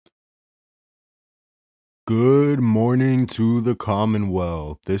Good morning to the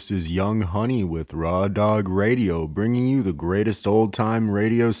Commonwealth. This is Young Honey with Raw Dog Radio, bringing you the greatest old-time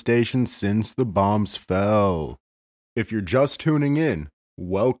radio station since the bombs fell. If you're just tuning in,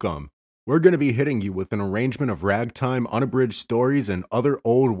 welcome. We're going to be hitting you with an arrangement of ragtime, unabridged stories, and other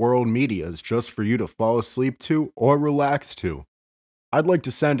old-world medias just for you to fall asleep to or relax to. I'd like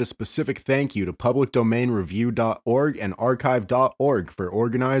to send a specific thank you to publicdomainreview.org and archive.org for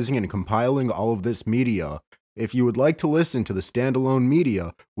organizing and compiling all of this media. If you would like to listen to the standalone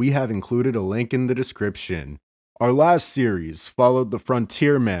media, we have included a link in the description. Our last series followed the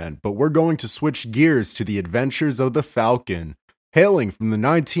Frontier Man, but we're going to switch gears to the adventures of the Falcon. Hailing from the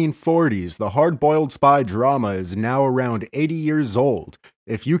 1940s, the hard-boiled spy drama is now around 80 years old.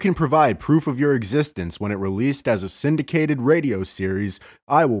 If you can provide proof of your existence when it released as a syndicated radio series,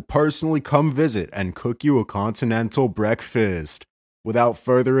 I will personally come visit and cook you a continental breakfast. Without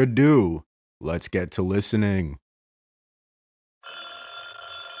further ado, let's get to listening.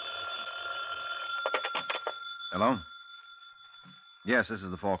 Hello? Yes, this is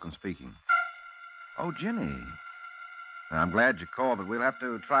the Falcon speaking. Oh, Ginny. I'm glad you called, but we'll have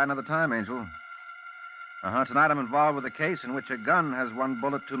to try another time, Angel. Tonight I'm involved with a case in which a gun has one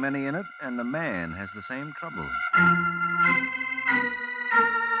bullet too many in it, and the man has the same trouble.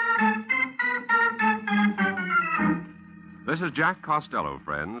 This is Jack Costello,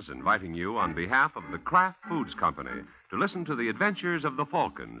 friends, inviting you on behalf of the Kraft Foods Company to listen to the adventures of the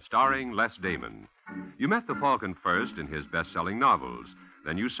Falcon, starring Les Damon. You met the Falcon first in his best-selling novels.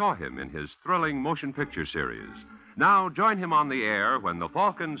 Then you saw him in his thrilling motion picture series. Now join him on the air when the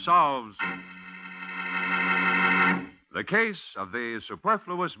Falcon solves the case of the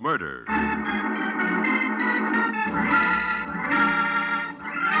Superfluous murder.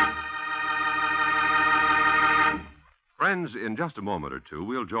 Friends, in just a moment or two,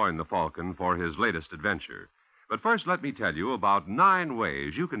 we'll join the Falcon for his latest adventure. But first, let me tell you about 9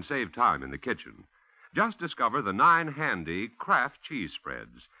 ways you can save time in the kitchen. Just discover the 9 handy Kraft cheese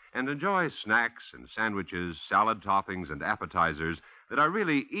spreads and enjoy snacks and sandwiches, salad toppings, and appetizers that are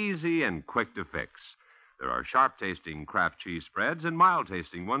really easy and quick to fix. There are sharp-tasting Kraft cheese spreads and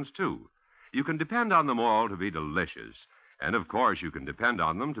mild-tasting ones, too. You can depend on them all to be delicious. And, of course, you can depend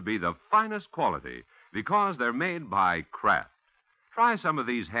on them to be the finest quality because they're made by Kraft. Try some of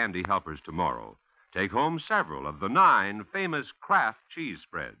these handy helpers tomorrow. Take home several of the 9 famous Kraft cheese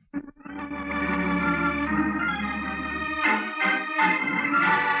spreads.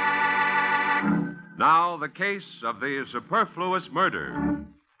 Now, the case of the Superfluous murder.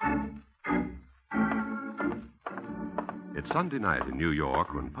 It's Sunday night in New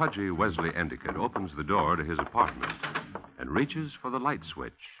York when Pudgy Wesley Endicott opens the door to his apartment and reaches for the light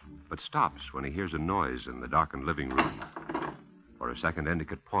switch, but stops when he hears a noise in the darkened living room. For a second,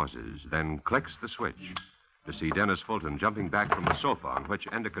 Endicott pauses, then clicks the switch to see Dennis Fulton jumping back from the sofa on which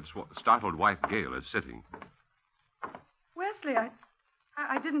Endicott's startled wife, Gail, is sitting. Wesley,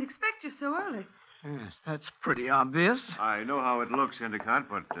 I didn't expect you so early. Yes, that's pretty obvious. I know how it looks, Endicott,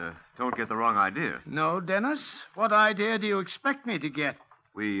 but don't get the wrong idea. No, Dennis? What idea do you expect me to get?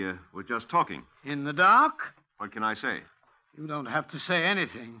 We're just talking. In the dark? What can I say? You don't have to say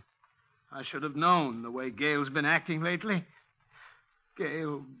anything. I should have known the way Gail's been acting lately.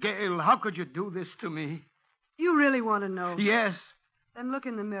 Gail, how could you do this to me? You really want to know? Yes. Then look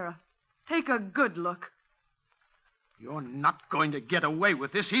in the mirror. Take a good look. You're not going to get away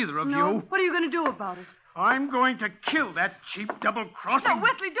with this, either of No? you. What are you going to do about it? I'm going to kill that cheap double-crossing... No,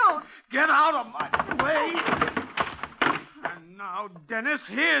 Wesley, don't. Get out of my way. And now, Dennis,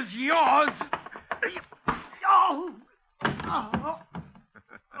 here's yours. Oh.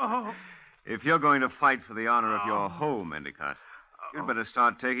 If you're going to fight for the honor of your home, Endicott, you'd better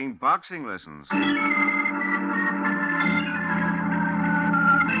start taking boxing lessons.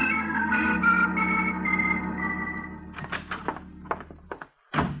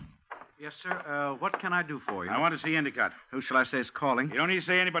 Yes, sir. What can I do for you? I want to see Endicott. Who shall I say is calling? You don't need to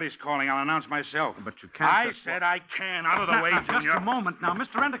say anybody's calling. I'll announce myself. But you can't... I said I can. Out of the way, Just Junior. a moment now.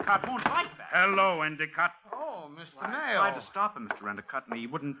 Mr. Endicott won't like that. Hello, Endicott. Oh, Mr. I Mayo. tried to stop him, Mr. Endicott, and he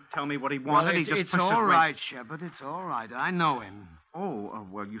wouldn't tell me what he Well, wanted. He just it's pushed his all way- right, Shepard. It's all right. I know him. Oh,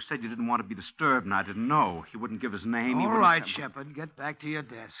 well, you said you didn't want to be disturbed, and I didn't know. He wouldn't give his name. He All wouldn't right, tell- Shepard. Get back to your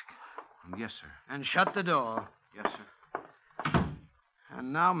desk. Yes, sir. And shut the door. Yes, sir.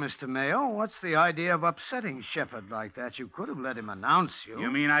 And now, Mr. Mayo, what's the idea of upsetting Shepard like that? You could have let him announce you.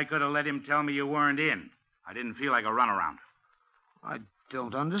 You mean I could have let him tell me you weren't in? I didn't feel like a runaround. I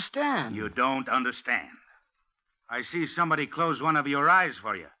don't understand. You don't understand. I see somebody close one of your eyes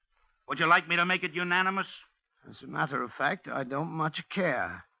for you. Would you like me to make it unanimous? As a matter of fact, I don't much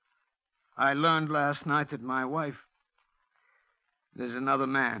care. I learned last night that my wife... There's another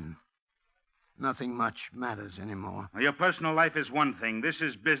man. Nothing much matters anymore. Now, your personal life is one thing. This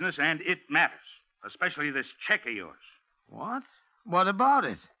is business, and it matters. Especially this check of yours. What? What about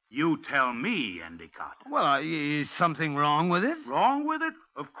it? You tell me, Endicott. Well, is something wrong with it? Wrong with it?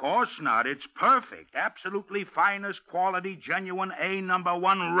 Of course not. It's perfect. Absolutely finest quality, genuine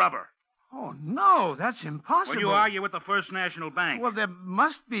A1 rubber. Oh, no, that's impossible. Well, you argue with the First National Bank. Well, there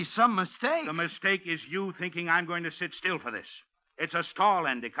must be some mistake. The mistake is you thinking I'm going to sit still for this. It's a stall,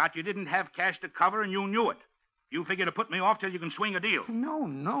 Endicott. You didn't have cash to cover, and you knew it. You figure to put me off till you can swing a deal. No,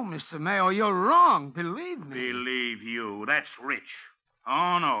 Mr. Mayo, you're wrong. Believe me. Believe you. That's rich.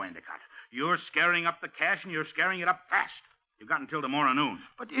 Oh, no, Endicott. You're scaring up the cash, and you're scaring it up fast. You've got until tomorrow noon.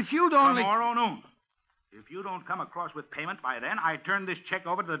 But if you'd only... Tomorrow noon. If you don't come across with payment by then, I turn this check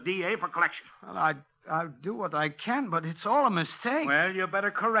over to the DA for collection. Well, I'll do what I can, but it's all a mistake. Well, you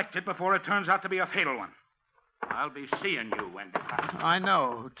better correct it before it turns out to be a fatal one. I'll be seeing you, Endicott. I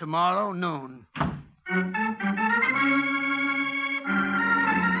know. Tomorrow noon.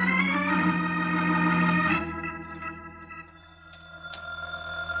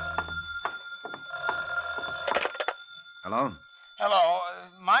 Hello? Hello.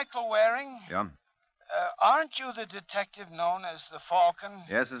 Michael Waring? Yeah? Aren't you the detective known as the Falcon?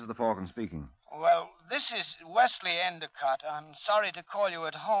 Yes, this is the Falcon speaking. Well, this is Wesley Endicott. I'm sorry to call you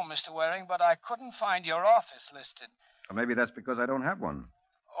at home, Mr. Waring, but I couldn't find your office listed. Well, maybe that's because I don't have one.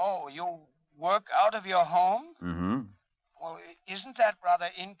 Oh, you work out of your home? Mm-hmm. Well, isn't that rather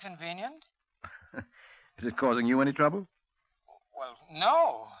inconvenient? Is it causing you any trouble? Well,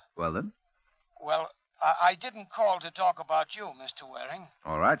 no. Well, then. Well, I didn't call to talk about you, Mr. Waring.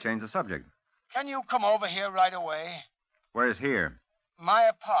 All right, change the subject. Can you come over here right away? Where's here? My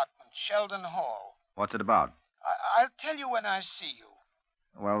apartment, Sheldon Hall. What's it about? I'll tell you when I see you.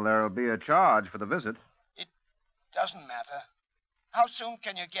 Well, there'll be a charge for the visit. It doesn't matter. How soon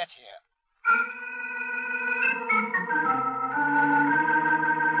can you get here?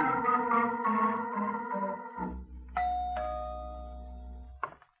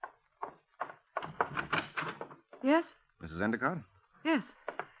 Yes? Mrs. Endicott? Yes.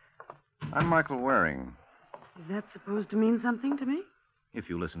 I'm Michael Waring. Is that supposed to mean something to me? If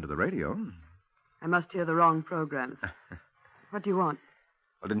you listen to the radio. I must hear the wrong programs. What do you want?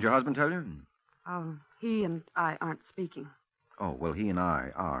 Well, didn't your husband tell you? Oh, he and I aren't speaking. Oh, well, he and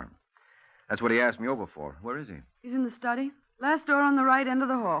I are. That's what he asked me over for. Where is he? He's in the study. Last door on the right end of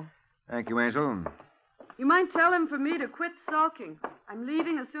the hall. Thank you, Angel. You might tell him for me to quit sulking. I'm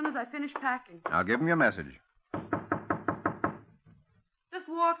leaving as soon as I finish packing. I'll give him your message. Just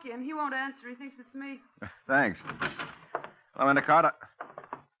walk in. He won't answer. He thinks it's me. Thanks. Well, Endicott,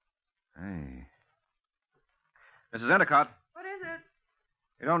 Hey. Mrs. Endicott. What is it?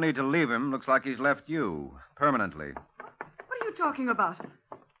 You don't need to leave him. Looks like he's left you. Permanently. What are you talking about?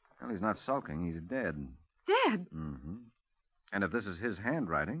 Well, he's not sulking. He's dead. Dead? Mm-hmm. And if this is his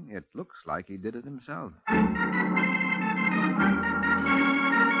handwriting, it looks like he did it himself.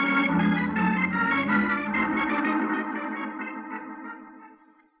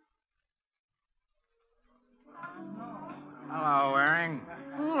 Hello, Waring.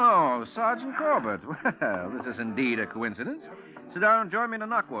 Oh, Sergeant Corbett. Well, this is indeed a coincidence. Sit down and join me in a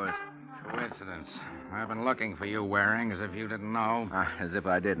knockwurst. Coincidence. I've been looking for you, Waring, as if you didn't know. As if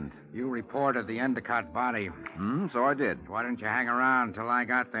I didn't. You reported the Endicott body. So I did. Why didn't you hang around till I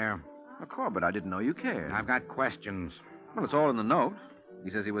got there? Well, Corbett, I didn't know you cared. I've got questions. Well, it's all in the note.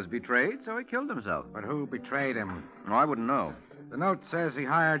 He says he was betrayed, so he killed himself. But who betrayed him? No, I wouldn't know. The note says he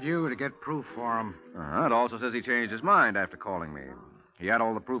hired you to get proof for him. It also says he changed his mind after calling me. He had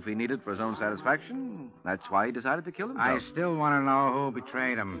all the proof he needed for his own satisfaction. That's why he decided to kill himself. I still want to know who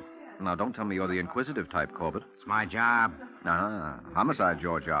betrayed him. Now, don't tell me you're the inquisitive type, Corbett. It's my job. Homicide's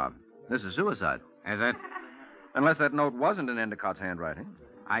your job. This is suicide. Is it? Unless that note wasn't in Endicott's handwriting.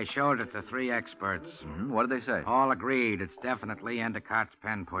 I showed it to 3 experts. What did they say? All agreed it's definitely Endicott's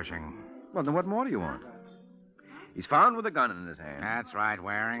pen pushing. Well, then what more do you want? He's found with a gun in his hand. That's right,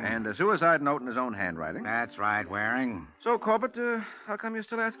 Waring. And a suicide note in his own handwriting. That's right, Waring. So, Corbett, how come you're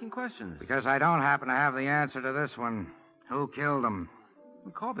still asking questions? Because I don't happen to have the answer to this one. Who killed him?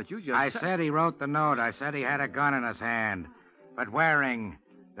 Well, Corbett, you just... I said he wrote the note. I said he had a gun in his hand. But Waring,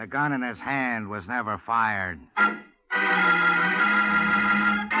 the gun in his hand was never fired.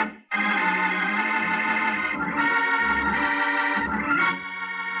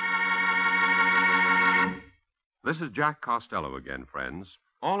 This is Jack Costello again, friends.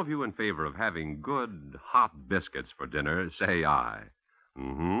 All of you in favor of having good, hot biscuits for dinner, say aye.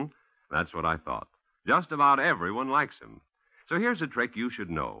 That's what I thought. Just about everyone likes them. So here's a trick you should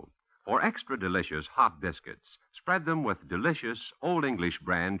know. For extra delicious hot biscuits, spread them with delicious Old English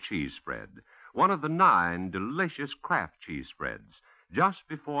brand cheese spread, one of the 9 delicious Kraft cheese spreads, just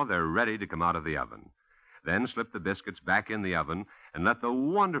before they're ready to come out of the oven. Then slip the biscuits back in the oven and let the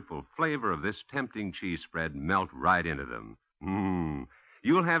wonderful flavor of this tempting cheese spread melt right into them.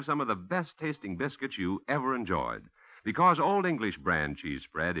 You'll have some of the best-tasting biscuits you ever enjoyed, because Old English brand cheese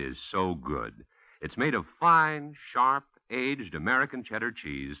spread is so good. It's made of fine, sharp, aged American cheddar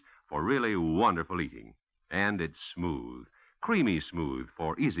cheese for really wonderful eating. And it's smooth, creamy smooth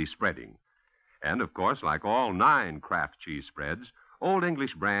for easy spreading. And, of course, like all 9 Kraft cheese spreads, Old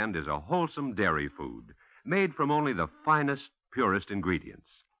English brand is a wholesome dairy food made from only the finest, purest ingredients.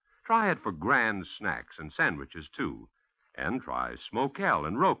 Try it for grand snacks and sandwiches, too. And try Smokell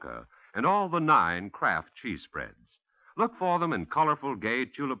and Roca and all the 9 Kraft cheese spreads. Look for them in colorful, gay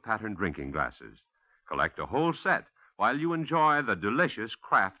tulip-patterned drinking glasses. Collect a whole set while you enjoy the delicious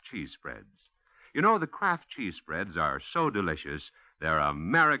Kraft cheese spreads. You know, the Kraft cheese spreads are so delicious, they're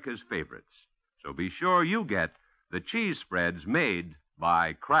America's favorites. So be sure you get the cheese spreads made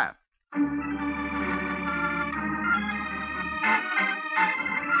by Kraft.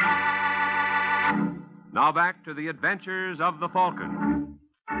 Now back to the adventures of the Falcon.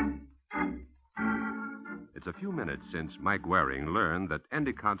 It's a few minutes since Mike Waring learned that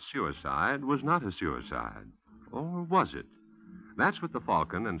Endicott's suicide was not a suicide. Or was it? That's what the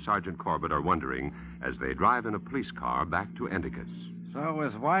Falcon and Sergeant Corbett are wondering as they drive in a police car back to Endicott's. So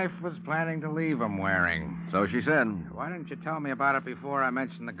his wife was planning to leave him, Waring. So she said. Why didn't you tell me about it before I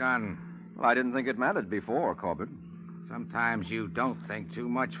mentioned the gun? Well, I didn't think it mattered before, Corbett. Sometimes you don't think too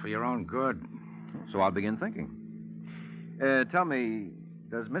much for your own good. So I'll begin thinking. Tell me,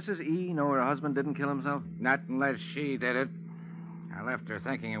 does Mrs. E know her husband didn't kill himself? Not unless she did it. I left her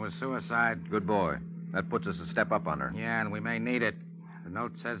thinking it was suicide. Good boy. That puts us a step up on her. Yeah, and we may need it. The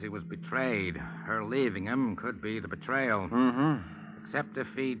note says he was betrayed. Her leaving him could be the betrayal. Mm-hmm. Except if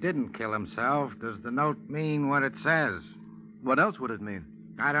he didn't kill himself, does the note mean what it says? What else would it mean?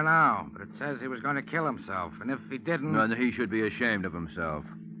 I don't know, but it says he was going to kill himself, and if he didn't... No, he should be ashamed of himself.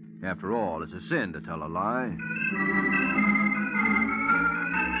 After all, it's a sin to tell a lie.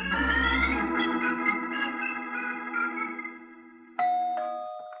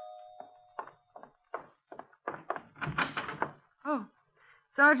 Oh,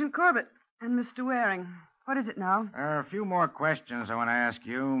 Sergeant Corbett and Mr. Waring. What is it now? There are a few more questions I want to ask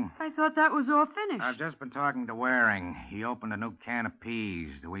you. I thought that was all finished. I've just been talking to Waring. He opened a new can of peas.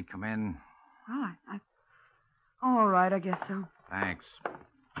 Do we come in? Well, all right, I guess so. Thanks.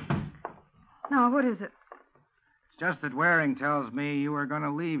 Now, what is it? It's just that Waring tells me you were going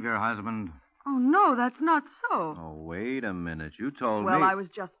to leave your husband. Oh, no, that's not so. Oh, wait a minute. You told me... Well, I was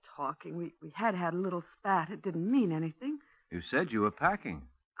just talking. We had a little spat. It didn't mean anything. You said you were packing.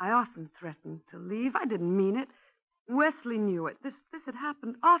 I often threatened to leave. I didn't mean it. Wesley knew it. This had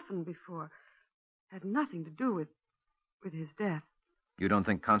happened often before. It had nothing to do with his death. You don't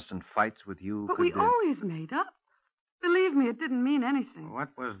think constant fights with you But could... we always made up. Believe me, it didn't mean anything. What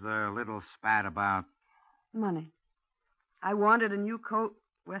was the little spat about? Money. I wanted a new coat.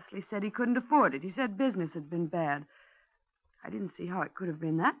 Wesley said he couldn't afford it. He said business had been bad. I didn't see how it could have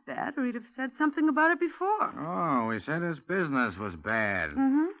been that bad, or he'd have said something about it before. Oh, he said his business was bad.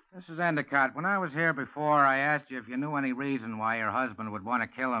 Mm-hmm. Mrs. Endicott, when I was here before, I asked you if you knew any reason why your husband would want to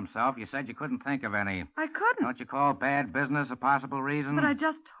kill himself. You said you couldn't think of any. I couldn't. Don't you call bad business a possible reason? But I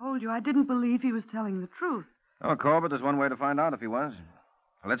just told you I didn't believe he was telling the truth. Oh, Corbett, there's one way to find out if he was.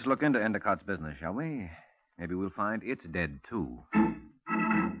 Let's look into Endicott's business, shall we? Maybe we'll find it's dead, too.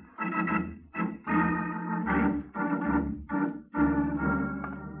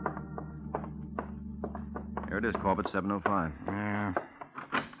 Here it is, Corbett, 705. Yeah.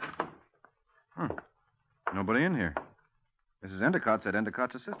 Nobody in here. Mrs. Endicott said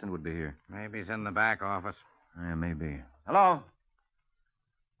Endicott's assistant would be here. Maybe he's in the back office. Yeah, maybe. Hello?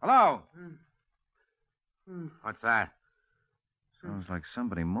 Hello? What's that? Sounds like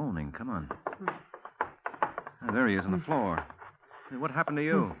somebody moaning. Come on. Oh, there he is on the floor. Hey, what happened to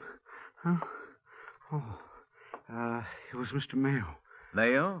you? Huh? It was Mr. Mayo.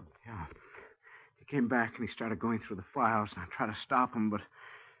 Leo? Yeah. He came back and he started going through the files, and I tried to stop him, but...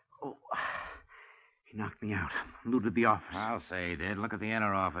 Oh, he knocked me out. Looted the office. I'll say he did. Look at the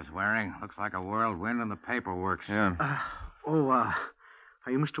inner office, Waring. Looks like a whirlwind in the paperwork. Yeah. Are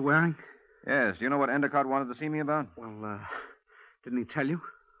you Mr. Waring? Yes. Do you know what Endicott wanted to see me about? Well, didn't he tell you?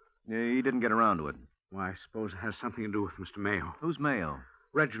 Yeah, he didn't get around to it. Why, I suppose it has something to do with Mr. Mayo. Who's Mayo?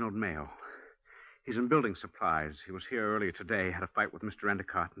 Reginald Mayo. He's in building supplies. He was here earlier today, had a fight with Mr.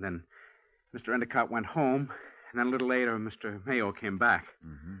 Endicott, and then Mr. Endicott went home, and then a little later, Mr. Mayo came back.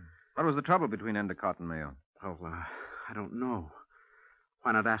 Mm-hmm. What was the trouble between Endicott and Mayo? Oh, I don't know.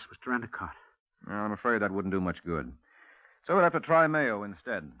 Why not ask Mr. Endicott? No, I'm afraid that wouldn't do much good. So we'll have to try Mayo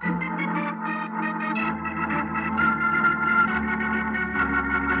instead.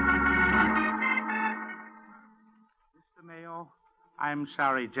 Mr. Mayo, I'm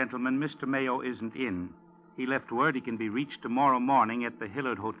sorry, gentlemen. Mr. Mayo isn't in. He left word he can be reached tomorrow morning at the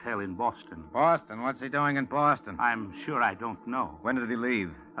Hillard Hotel in Boston. Boston? What's he doing in Boston? I'm sure I don't know. When did he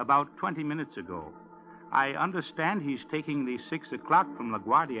leave? About 20 minutes ago. I understand he's taking the 6 o'clock from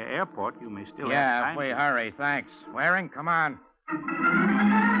LaGuardia Airport. You may still have time. Yeah, if we hurry, thanks. Waring, come on.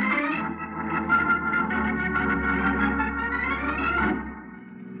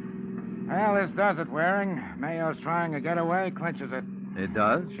 Well, this does it, Waring. Mayo's trying to get away, clinches it. It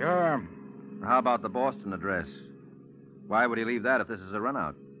does? Sure. How about the Boston address? Why would he leave that if this is a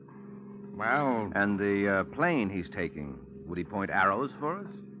runout? Well... And the plane he's taking, would he point arrows for us?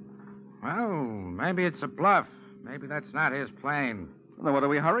 Well, maybe it's a bluff. Maybe that's not his plane. Then what are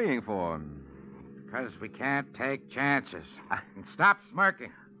we hurrying for? Because we can't take chances. And stop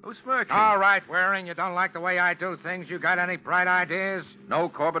smirking. Who's smirking? All right, Waring, you don't like the way I do things. You got any bright ideas? No,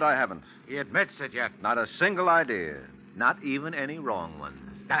 Corbett, I haven't. He admits it yet. Not a single idea. Not even any wrong ones.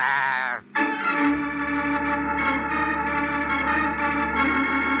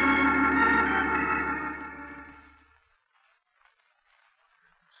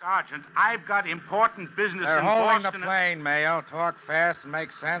 Sergeant, I've got important business They're in holding Boston. the plane, Mayo. Talk fast and make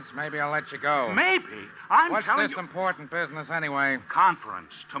sense. Maybe I'll let you go. Maybe. I'm What's telling this you... important business, anyway?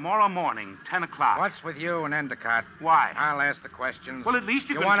 Conference, tomorrow morning, 10 o'clock. What's with you and Endicott? Why? I'll ask the questions. Well, at least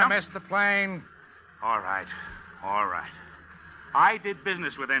you can want to jump... miss the plane? All right. I did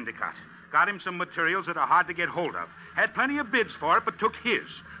business with Endicott. Got him some materials that are hard to get hold of. Had plenty of bids for it, but took his.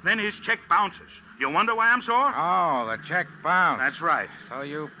 Then his check bounces. You wonder why I'm sore? Oh, the check bounced. That's right. So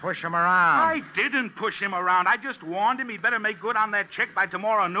you push him around. I didn't push him around. I just warned him he'd better make good on that check by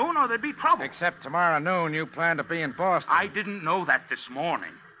tomorrow noon or there'd be trouble. Except tomorrow noon you plan to be in Boston. I didn't know that this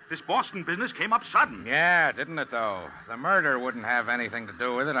morning. This Boston business came up sudden. Yeah, didn't it, though? The murder wouldn't have anything to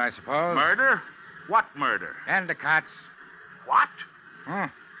do with it, I suppose. Murder? What murder? Endicott's. What?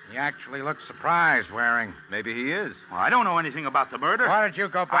 He actually looks surprised, Waring. Maybe he is. Well, I don't know anything about the murder. Why did you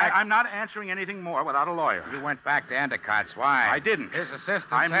go back? I'm not answering anything more without a lawyer. You went back to Endicott's. Why? I didn't. His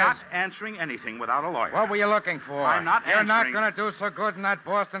assistant I'm says... not answering anything without a lawyer. What were you looking for? I'm not You're not answering- going to do so good in that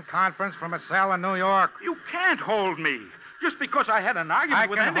Boston conference from a cell in New York. You can't hold me. Just because I had an argument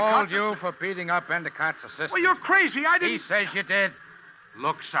with I can Endicott... hold you for beating up Endicott's assistant. Well, you're crazy. I didn't... He says you did.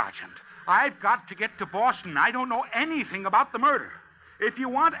 Look, Sergeant, I've got to get to Boston. I don't know anything about the murder. If you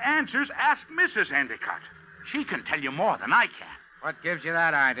want answers, ask Mrs. Endicott. She can tell you more than I can. What gives you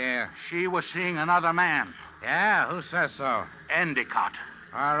that idea? She was seeing another man. Yeah, who says so? Endicott.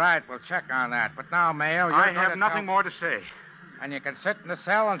 All right, we'll check on that. But now, Mayo, you're I going have nothing more to say. And you can sit in the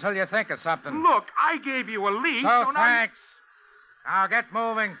cell until you think of something. Look, I gave you a lead, So so now... thanks. Now get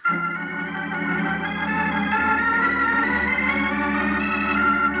moving.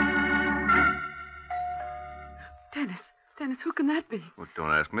 Dennis, who can that be? Well, don't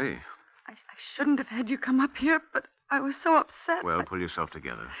ask me. I shouldn't have had you come up here, but I was so upset. Well, pull yourself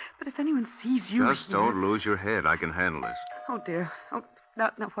together. But if anyone sees you Just here... don't lose your head. I can handle this. Oh, dear. Oh,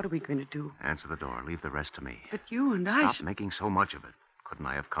 now what are we going to do? Answer the door. Leave the rest to me. But you and I Stop should... making so much of it. Couldn't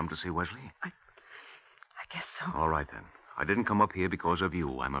I have come to see Wesley? I guess so. All right, then. I didn't come up here because of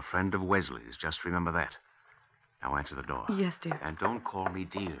you. I'm a friend of Wesley's. Just remember that. Now answer the door. Yes, dear. And don't call me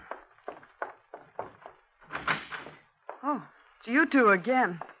dear. Oh, it's you two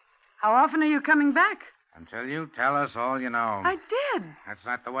again. How often are you coming back? Until you tell us all you know. I did. That's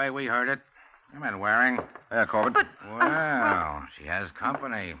not the way we heard it. Come in, Waring. Yeah, Corbett. But... Well, she has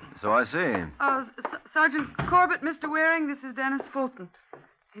company. So I see. Sergeant Corbett, Mr. Waring, this is Dennis Fulton.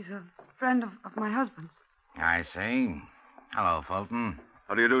 He's a friend of my husband's. I see. Hello, Fulton.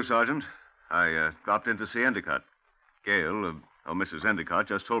 How do you do, Sergeant? I dropped in to see Endicott. Gail, Mrs. Endicott,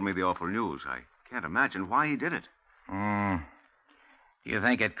 just told me the awful news. I can't imagine why he did it. Do you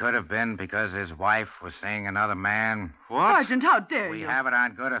think it could have been because his wife was seeing another man? What? Sergeant, how dare We you? have it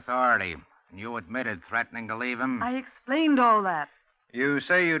on good authority. And you admitted threatening to leave him. I explained all that. You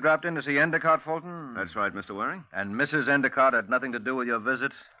say you dropped in to see Endicott, Fulton? That's right, Mr. Waring. And Mrs. Endicott had nothing to do with your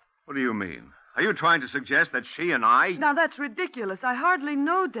visit? What do you mean? Are you trying to suggest that she and I... Now, that's ridiculous. I hardly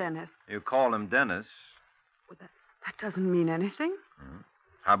know Dennis. You call him Dennis. Well, that doesn't mean anything.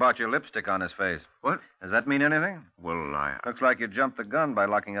 How about your lipstick on his face? What? Does that mean anything? Well, Looks like you jumped the gun by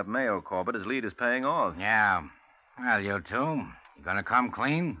locking up Mayo, Corbett. His lead is paying off. Yeah. Well, you two, you gonna come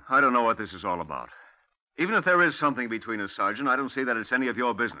clean? I don't know what this is all about. Even if there is something between us, Sergeant, I don't see that it's any of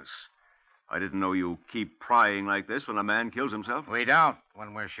your business. I didn't know you keep prying like this when a man kills himself. We don't,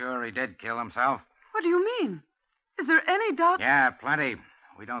 when we're sure he did kill himself. What do you mean? Is there any doubt? Yeah, plenty.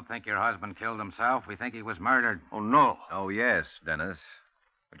 We don't think your husband killed himself. We think he was murdered. Oh, no. Oh, yes, Dennis.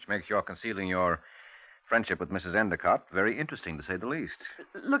 Which makes your concealing your friendship with Mrs. Endicott very interesting, to say the least.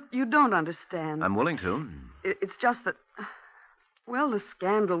 Look, you don't understand. I'm willing to. It's just that, well, the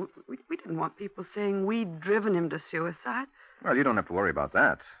scandal, we didn't want people saying we'd driven him to suicide. Well, you don't have to worry about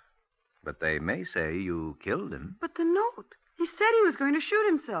that. But they may say you killed him. But the note. He said he was going to shoot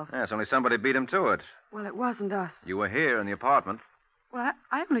himself. Yes, only somebody beat him to it. Well, it wasn't us. You were here in the apartment. Well,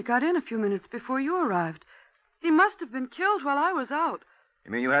 I only got in a few minutes before you arrived. He must have been killed while I was out.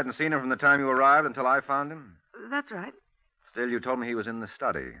 You mean you hadn't seen him from the time you arrived until I found him? That's right. Still, you told me he was in the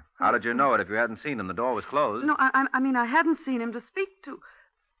study. How did you know it if you hadn't seen him? The door was closed. No, I mean, I hadn't seen him to speak to.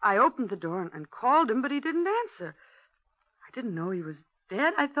 I opened the door and called him, but he didn't answer. I didn't know he was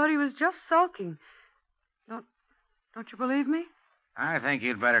dead. I thought he was just sulking. Don't you believe me? I think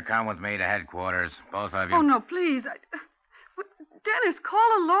you'd better come with me to headquarters, both of you. Oh, no, please. Dennis, call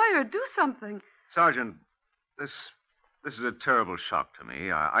a lawyer. Do something. Sergeant, this is a terrible shock to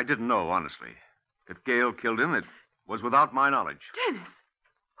me. I didn't know, honestly. If Gail killed him, it was without my knowledge. Dennis,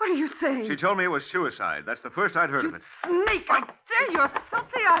 what are you saying? She told me it was suicide. That's the first I'd heard of it. Sneak! I tear your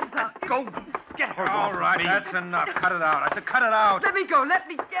filthy eyes out. Go get her. All righty. That's enough. Cut it out. I said cut it out. Let me go. Let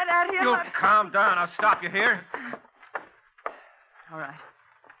me get out of here. You'll calm down. I'll stop you here. All right.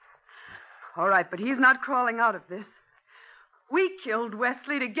 All right, but he's not crawling out of this. We killed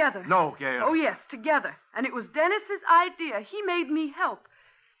Wesley together. No, Gail. Oh, yes, together. And it was Dennis's idea. He made me help.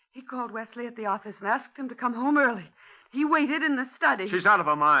 He called Wesley at the office and asked him to come home early. He waited in the study. She's out of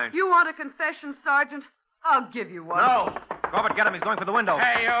her mind. You want a confession, Sergeant? I'll give you one. No. Robert, get him. He's going for the window.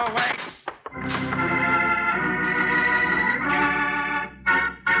 Hey, you wait.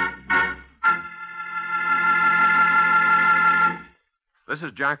 This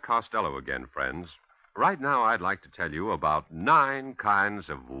is Jack Costello again, friends. Right now, I'd like to tell you about 9 kinds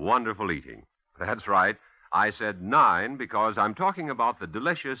of wonderful eating. That's right. I said 9 because I'm talking about the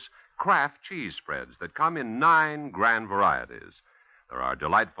delicious Kraft cheese spreads that come in 9 grand varieties. There are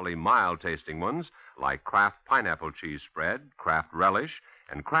delightfully mild-tasting ones like Kraft pineapple cheese spread, Kraft relish,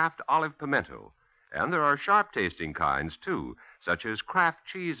 and Kraft olive pimento. And there are sharp-tasting kinds, too, such as Kraft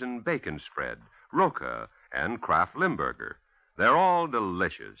cheese and bacon spread, Roca, and Kraft Limburger. They're all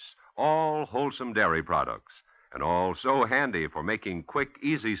delicious, all wholesome dairy products, and all so handy for making quick,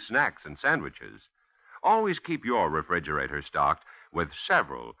 easy snacks and sandwiches. Always keep your refrigerator stocked with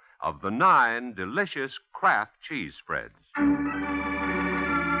several of the 9 delicious Kraft cheese spreads.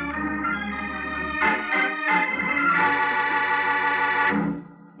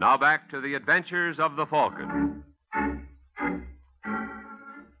 Now back to the adventures of the Falcon.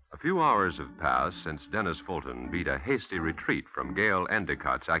 A few hours have passed since Dennis Fulton beat a hasty retreat from Gail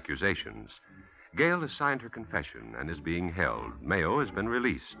Endicott's accusations. Gail has signed her confession and is being held. Mayo has been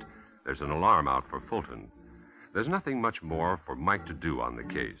released. There's an alarm out for Fulton. There's nothing much more for Mike to do on the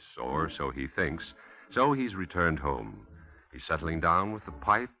case, or so he thinks, so he's returned home. He's settling down with the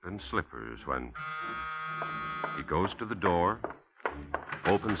pipe and slippers when he goes to the door,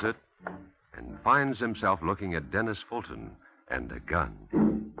 opens it, and finds himself looking at Dennis Fulton and a gun.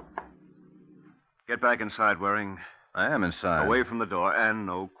 Get back inside, Waring. I am inside. Away from the door, and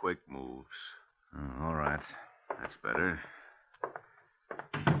no quick moves. Oh, all right. That's better.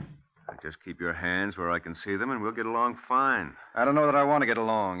 Just keep your hands where I can see them, and we'll get along fine. I don't know that I want to get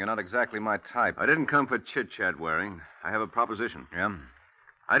along. You're not exactly my type. I didn't come for chit-chat, Waring. I have a proposition. Yeah?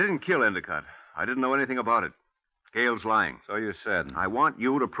 I didn't kill Endicott. I didn't know anything about it. Gail's lying. So you said. I want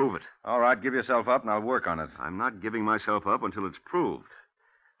you to prove it. All right, give yourself up, and I'll work on it. I'm not giving myself up until it's proved.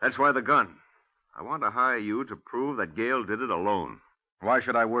 That's why the gun. I want to hire you to prove that Gail did it alone. Why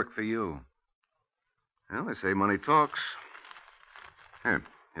should I work for you? Well, they say money talks.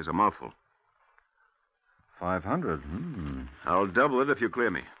 Here's a mouthful. 500. I'll double it if you clear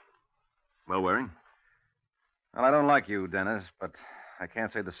me. Well, Waring? Well, I don't like you, Dennis, but I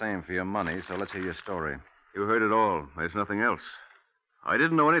can't say the same for your money, so let's hear your story. You heard it all. There's nothing else. I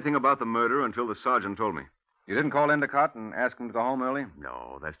didn't know anything about the murder until the sergeant told me. You didn't call Endicott and ask him to go home early?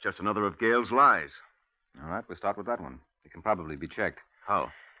 No, that's just another of Gail's lies. All right, we'll start with that one. It can probably be checked.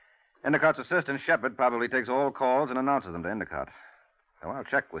 How? Endicott's assistant, Shepard, probably takes all calls and announces them to Endicott. So I'll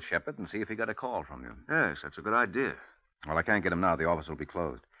check with Shepard and see if he got a call from you. Yes, that's a good idea. Well, I can't get him now. The office will be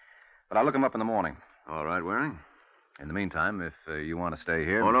closed. But I'll look him up in the morning. All right, Waring. In the meantime, if you want to stay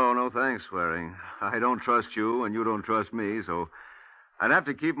here... Oh, no, thanks, Waring. I don't trust you, and you don't trust me, so I'd have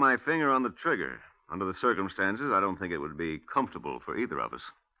to keep my finger on the trigger. Under the circumstances, I don't think it would be comfortable for either of us.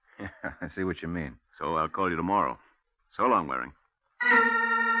 I see what you mean. So I'll call you tomorrow. So long, Waring.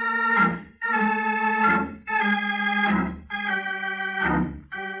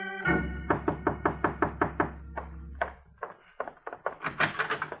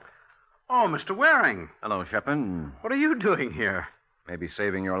 Oh, Mr. Waring. Hello, Shepard. What are you doing here? Maybe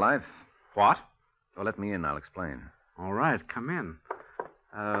saving your life. What? Well, let me in. I'll explain. All right, come in.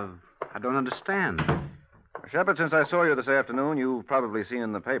 I don't understand. Shepard, since I saw you this afternoon, you've probably seen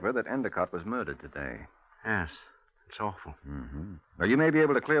in the paper that Endicott was murdered today. Yes, it's awful. Mm-hmm. Well, you may be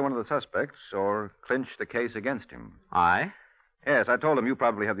able to clear one of the suspects or clinch the case against him. I? Yes, I told him you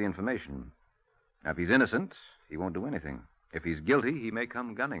probably have the information. Now, if he's innocent, he won't do anything. If he's guilty, he may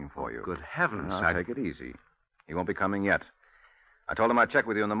come gunning for you. Good heavens. Now, take it easy. He won't be coming yet. I told him I'd check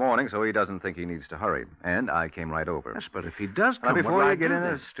with you in the morning so he doesn't think he needs to hurry. And I came right over. Yes, but if he does come... Now, before what'll you I get do in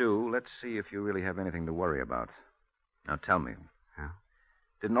then? this stew, let's see if you really have anything to worry about. Now, tell me. Yeah?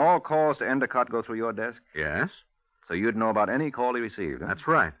 Didn't all calls to Endicott go through your desk? Yes? So you'd know about any call he received, huh? That's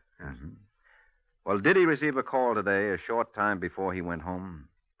right. Yes. Mm-hmm. Well, did he receive a call today, a short time before he went home,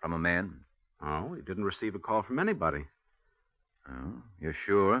 from a man? Oh, he didn't receive a call from anybody. Oh, you're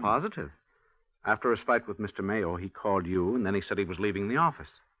sure? Positive. After his fight with Mr. Mayo, he called you, and then he said he was leaving the office.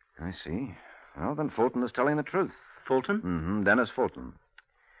 I see. Well, then Fulton is telling the truth. Fulton? Mm-hmm, Dennis Fulton.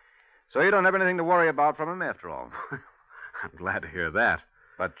 So you don't have anything to worry about from him after all. I'm glad to hear that.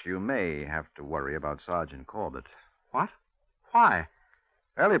 But you may have to worry about Sergeant Corbett. What? Why?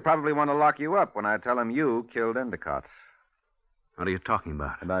 Well, he'll probably want to lock you up when I tell him you killed Endicott. What are you talking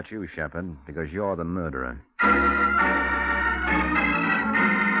about? About you, Shepard, because you're the murderer.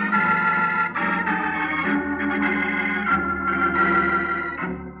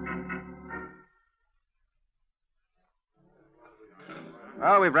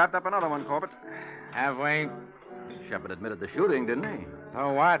 Well, we've wrapped up another one, Corbett. Have we? Shepard admitted the shooting, didn't he?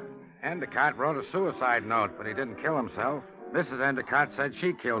 So what? Endicott wrote a suicide note, but he didn't kill himself. Mrs. Endicott said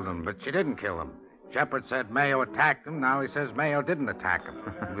she killed him, but she didn't kill him. Shepard said Mayo attacked him. Now he says Mayo didn't attack him.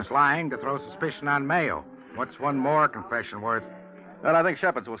 He was lying to throw suspicion on Mayo. What's one more confession worth? Well, I think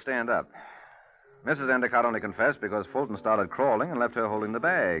Shepard's will stand up. Mrs. Endicott only confessed because Fulton started crawling and left her holding the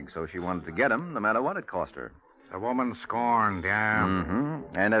bag, so she wanted to get him no matter what it cost her. The woman scorned, yeah.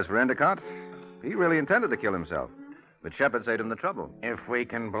 Mm-hmm. And as for Endicott, he really intended to kill himself. But Shepard saved him the trouble. If we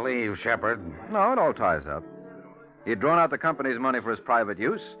can believe Shepard. No, it all ties up. He'd drawn out the company's money for his private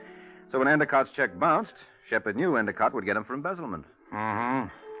use, so when Endicott's check bounced, Shepard knew Endicott would get him for embezzlement. Mm-hmm.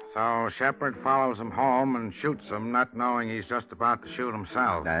 So Shepard follows him home and shoots him, not knowing he's just about to shoot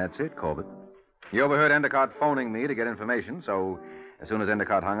himself. That's it, Corbett. He overheard Endicott phoning me to get information, so as soon as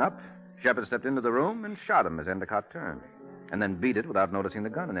Endicott hung up, Shepard stepped into the room and shot him as Endicott turned, and then beat it without noticing the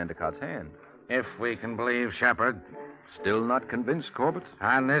gun in Endicott's hand. If we can believe Shepard. Still not convinced, Corbett?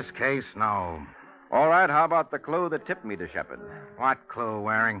 On this case, no. All right, how about the clue that tipped me to Shepard? What clue,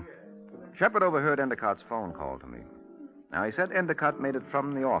 Waring? Shepard overheard Endicott's phone call to me. Now, he said Endicott made it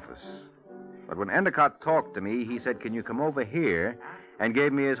from the office. But when Endicott talked to me, he said, "Can you come over here?" and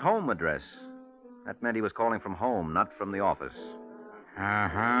gave me his home address. That meant he was calling from home, not from the office.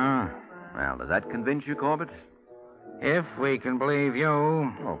 Uh-huh. Well, does that convince you, Corbett? If we can believe you.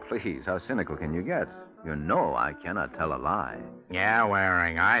 Oh, please, how cynical can you get? You know I cannot tell a lie. Yeah,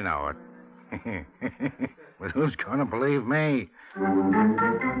 Waring, I know it. But who's going to believe me?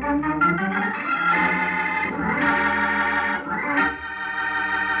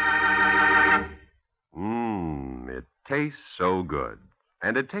 It tastes so good.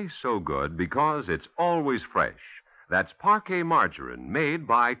 And it tastes so good because it's always fresh. That's Parquet margarine made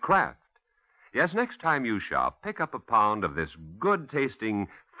by Kraft. Yes, next time you shop, pick up a pound of this good-tasting,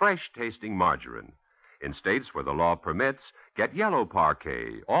 fresh-tasting margarine. In states where the law permits, get yellow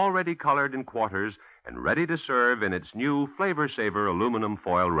Parquet, already colored in quarters and ready to serve in its new Flavor Saver aluminum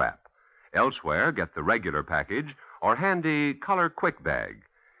foil wrap. Elsewhere, get the regular package or handy Color Quick bag.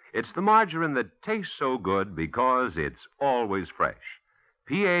 It's the margarine that tastes so good because it's always fresh.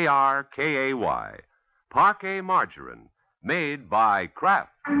 Parkay. Parquet margarine, made by Kraft.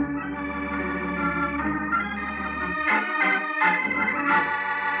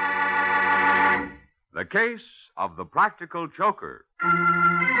 The Case of the Practical Joker.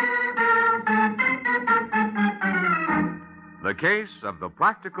 The Case of the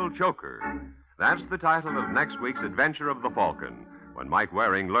Practical Joker. That's the title of next week's adventure of the Falcon, when Mike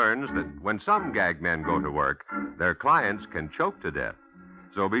Waring learns that when some gag men go to work, their clients can choke to death.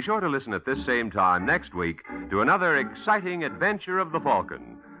 So be sure to listen at this same time next week to another exciting adventure of the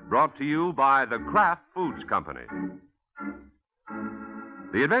Falcon, brought to you by the Kraft Foods Company.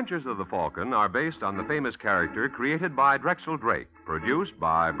 The Adventures of the Falcon are based on the famous character created by Drexel Drake, produced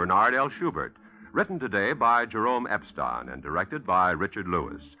by Bernard L. Schubert, written today by Jerome Epstein, and directed by Richard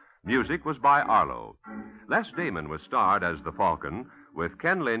Lewis. Music was by Arlo. Les Damon was starred as the Falcon, with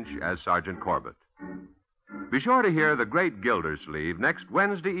Ken Lynch as Sergeant Corbett. Be sure to hear The Great Gildersleeve next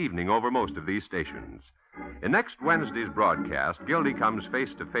Wednesday evening over most of these stations. In next Wednesday's broadcast, Gildy comes face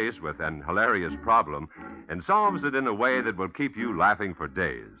to face with an hilarious problem and solves it in a way that will keep you laughing for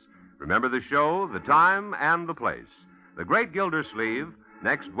days. Remember the show, the time, and the place. The Great Gildersleeve,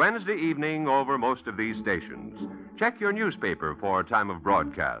 next Wednesday evening over most of these stations. Check your newspaper for time of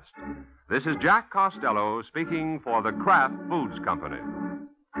broadcast. This is Jack Costello speaking for the Kraft Foods Company.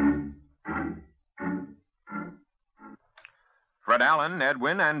 Fred Allen,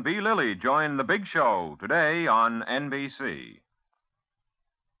 Edwin, and B. Lilly join the big show today on NBC.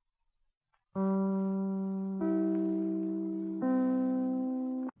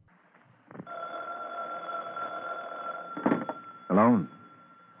 Hello?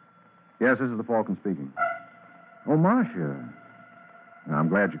 Yes, this is the Falcon speaking. Oh, Marcia. I'm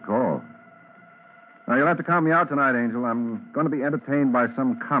glad you called. Now, you'll have to count me out tonight, Angel. I'm going to be entertained by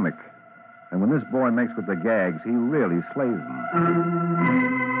some comic. And when this boy makes with the gags, he really slays them.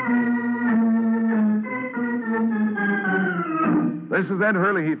 This is Ed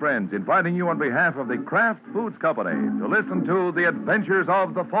Hurley, friends, inviting you on behalf of the Kraft Foods Company to listen to The Adventures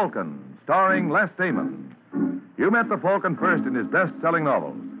of the Falcon, starring Les Damon. You met the Falcon first in his best-selling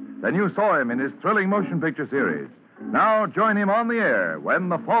novels. Then you saw him in his thrilling motion picture series. Now join him on the air when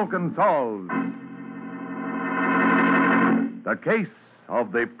the Falcon solves the case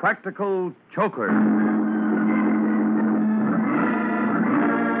of the practical choker.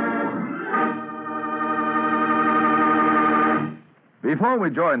 Before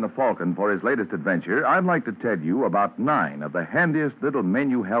we join the Falcon for his latest adventure, I'd like to tell you about 9 of the handiest little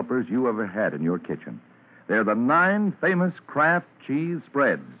menu helpers you ever had in your kitchen. They're the 9 famous Kraft cheese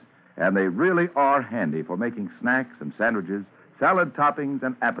spreads, and they really are handy for making snacks and sandwiches, salad toppings,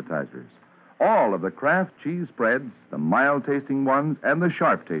 and appetizers. All of the Kraft cheese spreads, the mild-tasting ones and the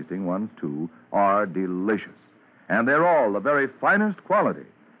sharp-tasting ones, too, are delicious. And they're all the very finest quality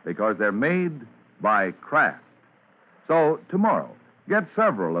because they're made by Kraft. So, tomorrow, get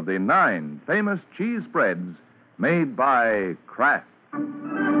several of the 9 famous cheese spreads made by Kraft. And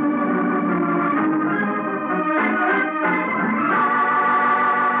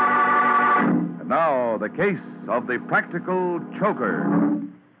now, the case of the practical choker.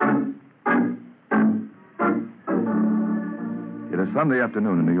 It is Sunday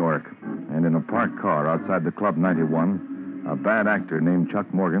afternoon in New York, and in a parked car outside the Club 91, a bad actor named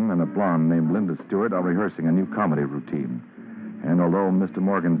Chuck Morgan and a blonde named Linda Stewart are rehearsing a new comedy routine. And although Mr.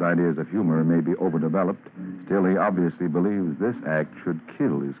 Morgan's ideas of humor may be overdeveloped, still he obviously believes this act should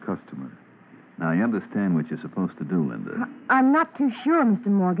kill his customer. Now, you understand what you're supposed to do, Linda. I'm not too sure, Mr.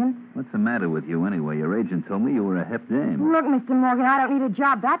 Morgan. What's the matter with you anyway? Your agent told me you were a hep dame. Look, Mr. Morgan, I don't need a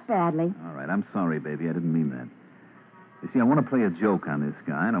job that badly. All right, I'm sorry, baby. I didn't mean that. You see, I want to play a joke on this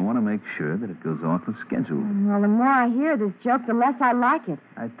guy, and I want to make sure that it goes off the schedule. Well, the more I hear this joke, the less I like it.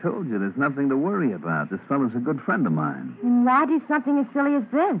 I told you there's nothing to worry about. This fellow's a good friend of mine. And why do something as silly as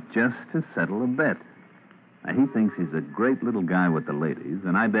this? Just to settle a bet. Now, he thinks he's a great little guy with the ladies,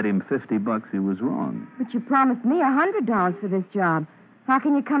 and I bet him $50 he was wrong. But you promised me $100 for this job. How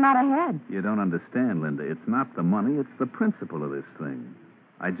can you come out ahead? You don't understand, Linda. It's not the money, it's the principle of this thing.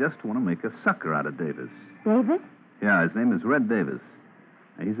 I just want to make a sucker out of Davis. Davis? Yeah, his name is Red Davis.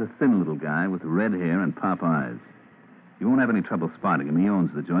 Now, he's a thin little guy with red hair and pop eyes. You won't have any trouble spotting him. He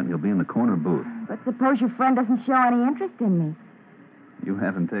owns the joint. He'll be in the corner booth. But suppose your friend doesn't show any interest in me. You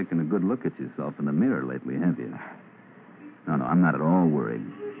haven't taken a good look at yourself in the mirror lately, have you? No, I'm not at all worried.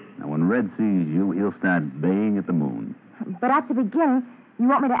 Now, when Red sees you, he'll start baying at the moon. But at the beginning, you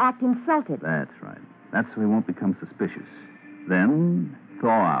want me to act insulted. That's right. That's so he won't become suspicious. Then thaw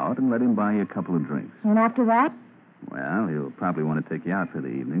out and let him buy you a couple of drinks. And after that? Well, he'll probably want to take you out for the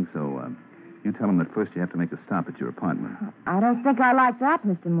evening, so you tell him that first you have to make a stop at your apartment. I don't think I like that,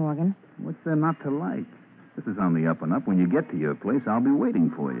 Mr. Morgan. What's there not to like? This is on the up and up. When you get to your place, I'll be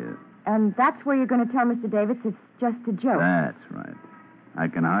waiting for you. And that's where you're going to tell Mr. Davis it's just a joke. That's right. I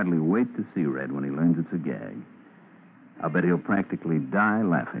can hardly wait to see Red when he learns it's a gag. I'll bet he'll practically die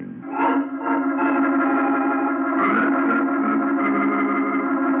laughing.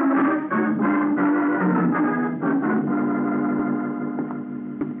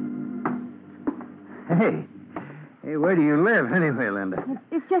 Hey, where do you live anyway, Linda?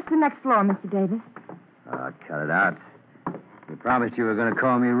 It's just the next floor, Mr. Davis. Oh, cut it out. You promised you were going to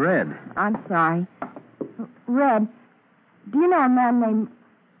call me Red. I'm sorry. Red, do you know a man named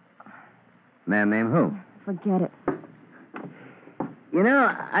Man named who? Forget it. You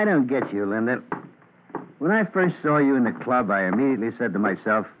know, I don't get you, Linda. When I first saw you in the club, I immediately said to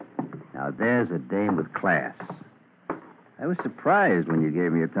myself, now there's a dame with class. I was surprised when you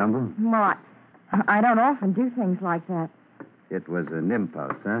gave me a tumble. Well, I don't often do things like that. It was an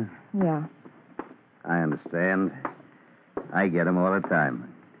impulse, huh? Yeah. I understand. I get 'em all the time.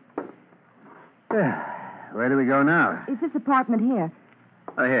 Where do we go now? Is this apartment here?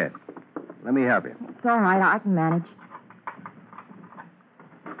 Oh, here. Let me help you. It's all right. I can manage.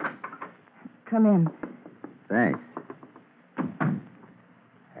 Come in. Thanks.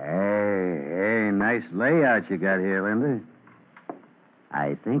 Hey, nice layout you got here, Linda.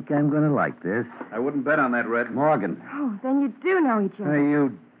 I think I'm going to like this. I wouldn't bet on that, Red. Morgan. Oh, then you do know each other.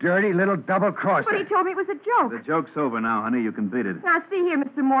 You dirty little double-crosser. But he told me it was a joke. The joke's over now, honey. You can beat it. Now, see here,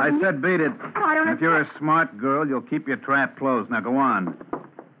 Mr. Morgan. I said beat it. Oh, I don't If you're a smart girl, you'll keep your trap closed. Now, go on.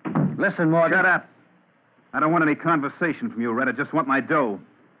 Listen, Morgan. Shut up. I don't want any conversation from you, Red. I just want my dough.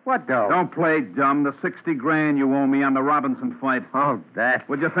 What dough? Don't play dumb. The 60 grand you owe me on the Robinson fight. Oh, that.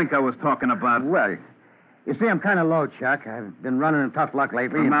 What'd you think I was talking about? Well, you see, I'm kind of low, Chuck. I've been running in tough luck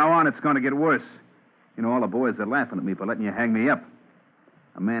lately. From now on, it's going to get worse. You know, all the boys are laughing at me for letting you hang me up.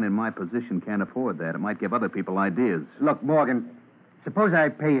 A man in my position can't afford that. It might give other people ideas. Look, Morgan, suppose I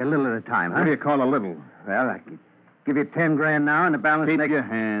pay you a little at a time, huh? What do you call a little? Well, I could give you 10 grand now and the balance Keep next... your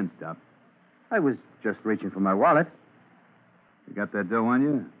hands up. I was just reaching for my wallet. You got that dough on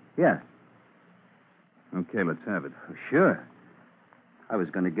you? Yeah. Okay, let's have it. Sure. I was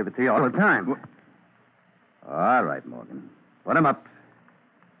going to give it to you all the time. All right, Morgan. Put 'em up.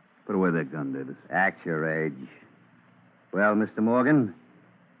 Put away that gun, Davis. Act your age. Well, Mr. Morgan,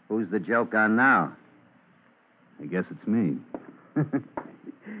 who's the joke on now? I guess it's me.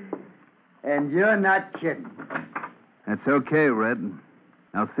 And you're not kidding. That's okay, Red.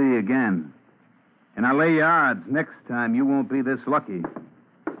 I'll see you again. And I'll lay you odds next time you won't be this lucky.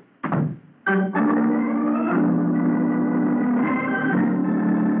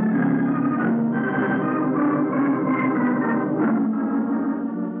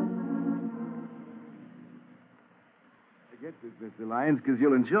 Mr. Lyons, because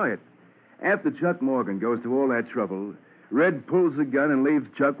you'll enjoy it. After Chuck Morgan goes to all that trouble, Red pulls the gun and leaves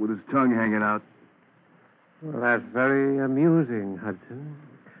Chuck with his tongue hanging out. Well, that's very amusing, Hudson.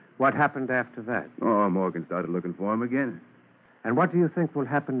 What happened after that? Oh, Morgan started looking for him again. And what do you think will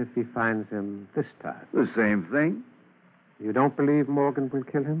happen if he finds him this time? The same thing. You don't believe Morgan will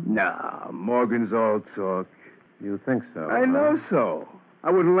kill him? No, Morgan's all talk. You think so? I know so.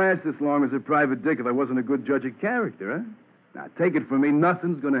 I wouldn't last this long as a private dick if I wasn't a good judge of character, huh? Now, take it from me,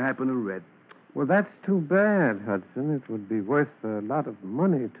 nothing's going to happen to Red. Well, that's too bad, Hudson. It would be worth a lot of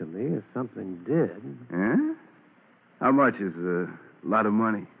money to me if something did. Huh? How much is a lot of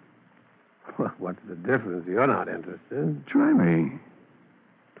money? Well, what's the difference? You're not interested. Try me.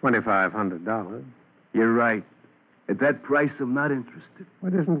 $2,500. You're right. At that price, I'm not interested.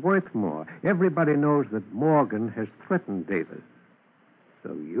 Well, it isn't worth more. Everybody knows that Morgan has threatened Davis.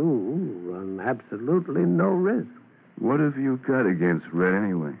 So you run absolutely no risk. What have you got against Red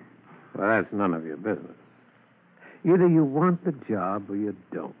anyway? Well, that's none of your business. Either you want the job or you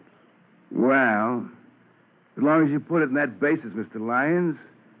don't. Well, as long as you put it in that basis, Mr. Lyons,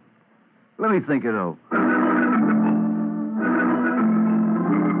 let me think it over.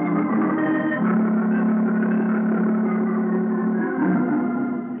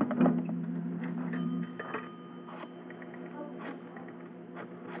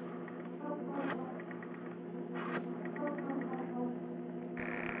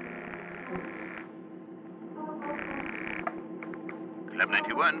 Club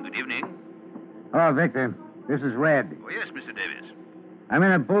 91, good evening. Oh, Victor, this is Red. Oh, yes, Mr. Davis. I'm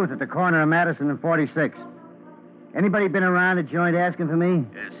in a booth at the corner of Madison and 46. Anybody been around the joint asking for me?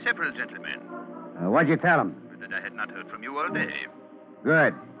 Several gentlemen. What'd you tell them? That I had not heard from you all day.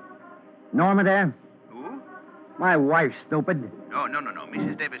 Good. Norma there? Who? My wife, stupid. No.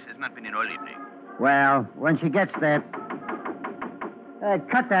 Mrs. Davis has not been in all evening. Well, when she gets there...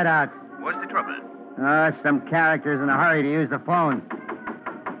 cut that out. What's the trouble? Some characters in a hurry to use the phone.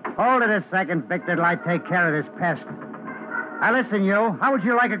 Hold it a second, Victor, till I take care of this pest. Now, listen, you. How would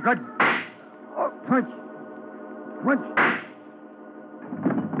you like a good... Oh, punch. Punch.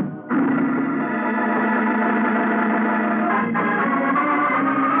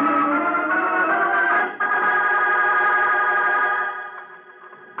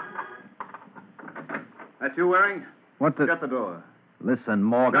 That you, Waring? What the... Shut the door. Listen,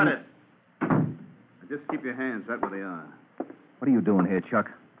 Morgan. Shut it. Just keep your hands right where they are. What are you doing here, Chuck?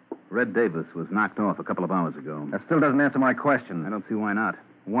 Red Davis was knocked off a couple of hours ago. That still doesn't answer my question. I don't see why not.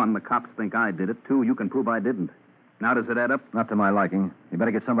 One, the cops think I did it. Two, you can prove I didn't. Now, does it add up? Not to my liking. You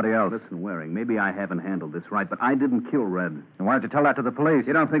better get somebody else. Listen, Waring, maybe I haven't handled this right, but I didn't kill Red. And why don't you tell that to the police?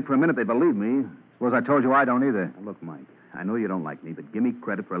 You don't think for a minute they believe me? Suppose I told you I don't either. Now, look, Mike, I know you don't like me, but give me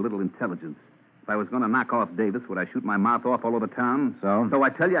credit for a little intelligence. If I was going to knock off Davis, would I shoot my mouth off all over town? So? So I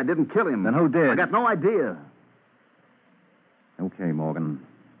tell you, I didn't kill him. Then who did? I got no idea. Okay, Morgan.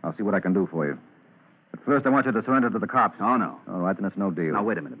 I'll see what I can do for you. But first, I want you to surrender to the cops. Oh, no. All right, then it's no deal. Now,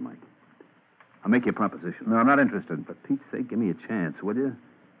 wait a minute, Mike. I'll make you a proposition. No, I'm not interested. For Pete's sake, give me a chance, will you?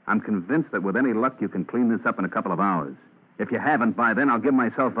 I'm convinced that with any luck, you can clean this up in a couple of hours. If you haven't by then, I'll give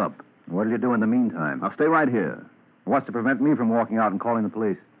myself up. What'll you do in the meantime? I'll stay right here. What's to prevent me from walking out and calling the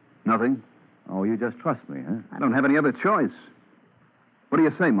police? Nothing. Oh, you just trust me, huh? I don't have any other choice. What do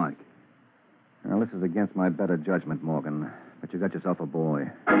you say, Mike? Well, this is against my better judgment, Morgan. But you got yourself a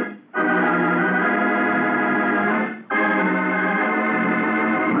boy.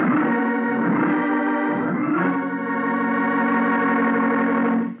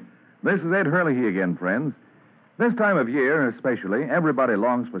 This is Ed Hurley again, friends. This time of year, especially, everybody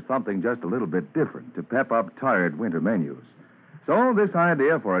longs for something just a little bit different to pep up tired winter menus. So this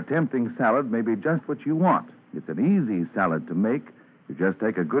idea for a tempting salad may be just what you want. It's an easy salad to make. You just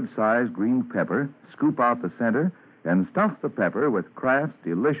take a good-sized green pepper, scoop out the center, and stuff the pepper with Kraft's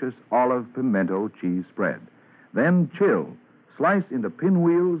delicious olive pimento cheese spread. Then chill, slice into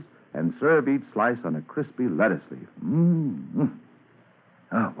pinwheels, and serve each slice on a crispy lettuce leaf. Mmm.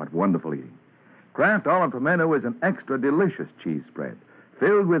 Oh, what wonderful eating. Kraft Olive Pimento is an extra delicious cheese spread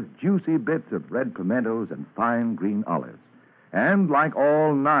filled with juicy bits of red pimentos and fine green olives. And like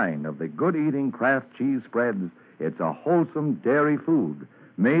all 9 of the good-eating Kraft cheese spreads, it's a wholesome dairy food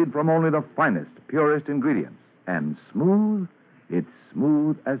made from only the finest, purest ingredients. And smooth, it's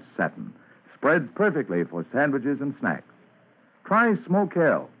smooth as satin. Spreads perfectly for sandwiches and snacks. Try Smoke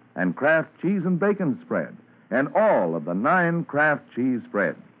Hell and Kraft Cheese and Bacon spread and all of the 9 Kraft cheese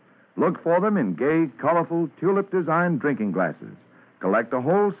spreads. Look for them in gay, colorful, tulip-designed drinking glasses. Collect a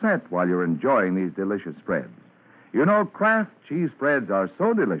whole set while you're enjoying these delicious spreads. You know, Kraft cheese spreads are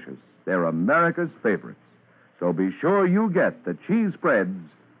so delicious, they're America's favorites. So be sure you get the cheese spreads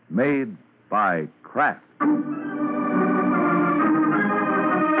made by Kraft.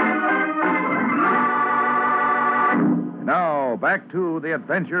 Now, back to the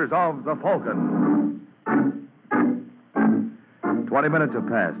adventures of the Falcon. 20 minutes have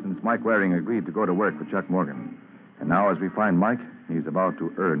passed since Mike Waring agreed to go to work for Chuck Morgan. And now, as we find Mike, he's about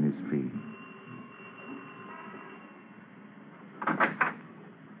to earn his fee.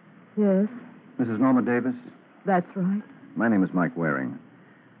 Yes, Mrs. Norma Davis? that's right. My name is Mike Waring.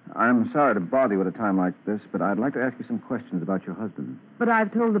 I'm sorry to bother you at a time like this, but I'd like to ask you some questions about your husband. But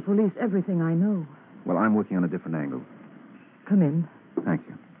I've told the police everything I know. Well, I'm working on a different angle. Come in. Thank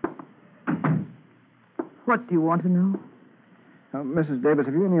you. What do you want to know? Mrs. Davis,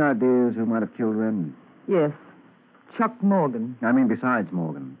 have you any ideas who might have killed Red? Yes, Chuck Morgan. I mean, besides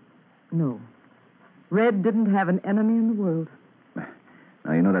Morgan. No. Red didn't have an enemy in the world.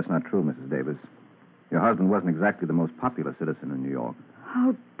 Now, you know that's not true, Mrs. Davis. Your husband wasn't exactly the most popular citizen in New York.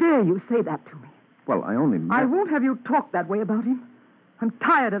 How dare you say that to me? Well, I only... I won't have you talk that way about him. I'm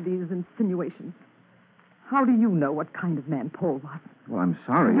tired of these insinuations. How do you know what kind of man Paul was? Well, I'm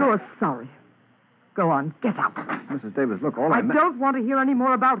sorry. You're sorry. Go on, get out. Mrs. Davis, look, all I I... don't want to hear any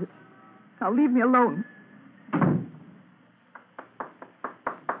more about it. Now leave me alone.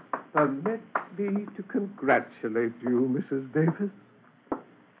 Permit me to congratulate you, Mrs. Davis.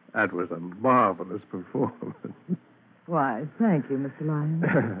 That was a marvelous performance. Why, thank you, Mr.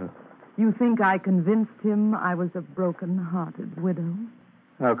 Lyons. You think I convinced him I was a broken-hearted widow?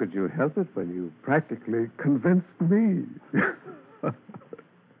 How could you help it when you practically convinced me?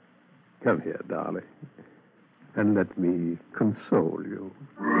 Come here, darling, and let me console you.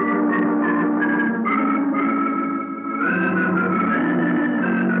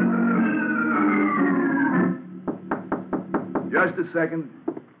 Just a second.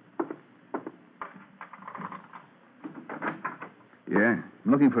 Yeah,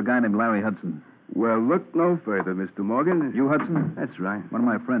 I'm looking for a guy named Larry Hudson. Well, look no further, Mr. Morgan. You, Hudson? That's right. One of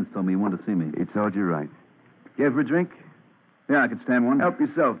my friends told me he wanted to see me. He told you right. Care for a drink? Yeah, I could stand one. Help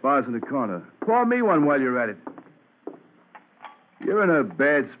yourself. Bar's in the corner. Pour me one while you're at it. You're in a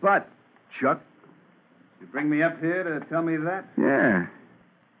bad spot, Chuck. You bring me up here to tell me that? Yeah.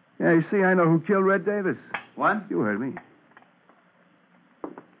 Yeah, you see, I know who killed Red Davis. What? You heard me.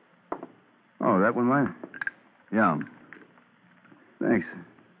 Oh, that one, mine? Yeah. Thanks.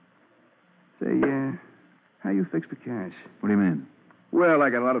 Say, how you fix the cash? What do you mean? Well, I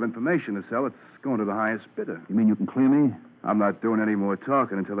got a lot of information to sell. It's going to the highest bidder. You mean you can clear me? I'm not doing any more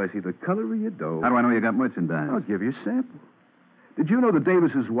talking until I see the color of your dough. How do I know you got merchandise? I'll give you a sample. Did you know that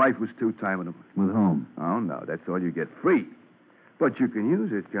Davis's wife was two-timing him? With whom? Oh, no, that's all you get free. But you can use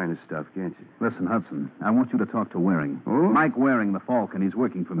this kind of stuff, can't you? Listen, Hudson, I want you to talk to Waring. Oh? Mike Waring, the Falcon. He's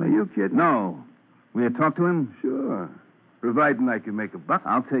working for me. Are you kidding? No. Will you talk to him? Sure. Providing I can make a buck.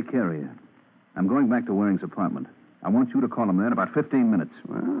 I'll take care of you. I'm going back to Waring's apartment. I want you to call him there in about 15 minutes.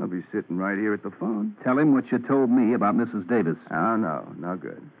 Well, I'll be sitting right here at the phone. Tell him what you told me about Mrs. Davis. Oh, no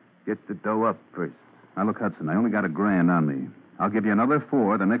good. Get the dough up first. Now, look, Hudson, I only got $1,000 on me. I'll give you another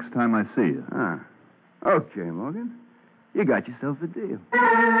 $4 the next time I see you. Ah. Okay, Morgan. You got yourself a deal.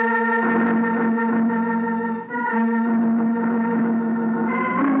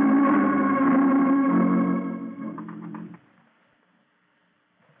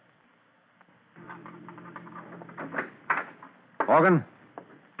 Morgan?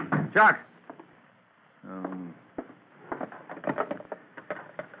 Chuck?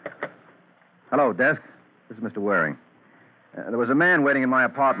 Hello, desk. This is Mr. Waring. There was a man waiting in my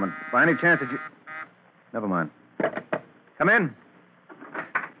apartment. By any chance did you... Never mind. Come in.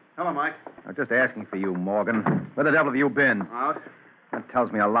 Hello, Mike. I'm just asking for you, Morgan. Where the devil have you been? Out. That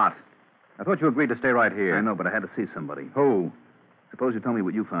tells me a lot. I thought you agreed to stay right here. I know, but I had to see somebody. Who? Suppose you tell me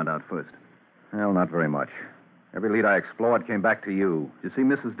what you found out first. Well, not very much. Every lead I explored came back to you. Did you see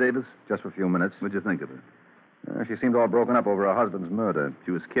Mrs. Davis? Just for a few minutes. What'd you think of her? She seemed all broken up over her husband's murder.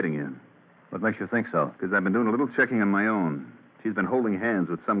 She was kidding you. What makes you think so? Because I've been doing a little checking on my own. She's been holding hands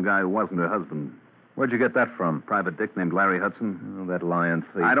with some guy who wasn't her husband. Where'd you get that from? Private dick named Larry Hudson. Oh, that lying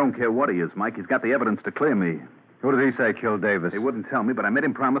thief. I don't care what he is, Mike. He's got the evidence to clear me. Who did he say killed Davis? He wouldn't tell me, but I made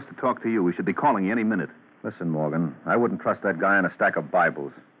him promise to talk to you. He should be calling you any minute. Listen, Morgan, I wouldn't trust that guy on a stack of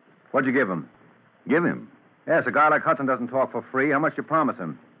Bibles. What'd you give him? Give him? Yes, a guy like Hudson doesn't talk for free. How much you promise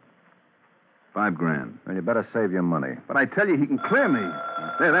him? $5,000. Well, you better save your money. But I tell you, he can clear me.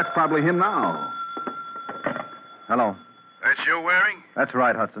 There, that's probably him now. Hello. That's you, Waring? That's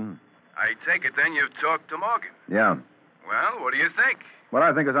right, Hudson. I take it then you've talked to Morgan. Yeah. Well, what do you think? What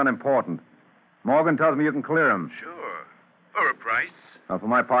I think is unimportant. Morgan tells me you can clear him. Sure. For a price. Well, for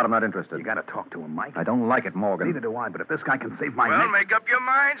my part, I'm not interested. You got to talk to him, Mike. I don't like it, Morgan. Neither do I, but if this guy can save my Well, neck... make up your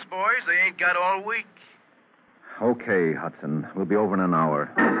minds, boys. They ain't got all week. Okay, Hudson. We'll be over in an hour.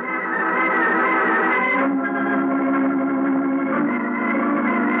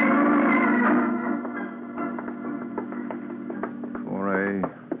 4A,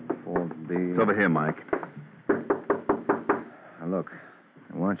 4B. It's over here, Mike. Now, look,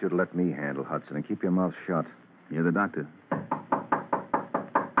 I want you to let me handle Hudson and keep your mouth shut. You're the doctor.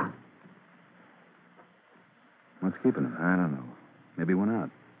 What's keeping him? I don't know. Maybe he went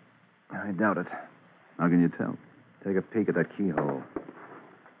out. I doubt it. How can you tell? Take a peek at that keyhole.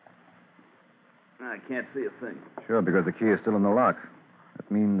 I can't see a thing. Sure, because the key is still in the lock. That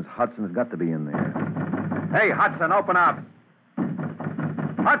means Hudson's got to be in there. Hey, Hudson, open up!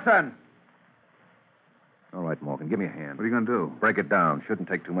 Hudson! All right, Morgan, give me a hand. What are you going to do? Break it down. Shouldn't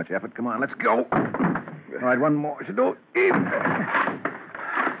take too much effort. Come on, let's go. All right, one more. Should do.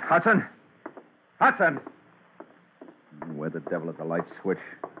 Hudson! Hudson! Where the devil is the light switch?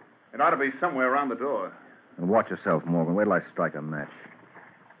 It ought to be somewhere around the door. And watch yourself, Morgan. Wait till I strike a match.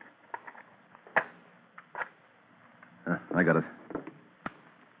 I got it.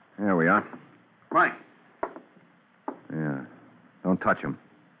 There we are. Mike. Yeah. Don't touch him.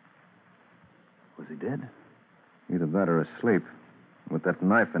 Was he dead? Either that or asleep. With that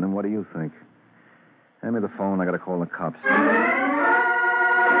knife in him, what do you think? Hand me the phone. I got to call the cops.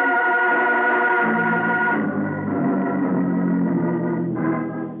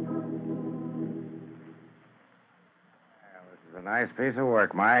 A nice piece of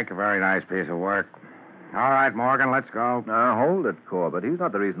work, Mike. A very nice piece of work. All right, Morgan, let's go. Now, hold it, Corbett. He's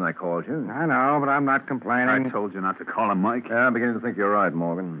not the reason I called you. I know, but I'm not complaining. I told you not to call him Mike. Yeah, I'm beginning to think you're right,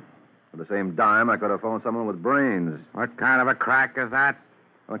 Morgan. For the same dime, I could have phoned someone with brains. What kind of a crack is that?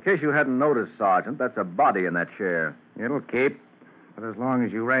 Well, in case you hadn't noticed, Sergeant, that's a body in that chair. It'll keep. But as long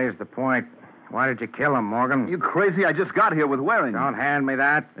as you raise the point, why did you kill him, Morgan? You crazy? I just got here with Waring. Don't hand me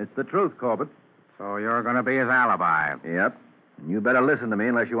that. It's the truth, Corbett. So you're going to be his alibi. Yep. And you better listen to me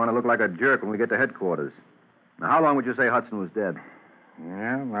unless you want to look like a jerk when we get to headquarters. Now, how long would you say Hudson was dead?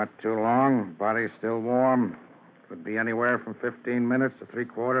 Yeah, not too long. Body's still warm. Could be anywhere from 15 minutes to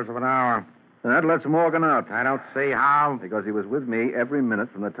 3/4 of an hour. That lets Morgan out. I don't see how. Because he was with me every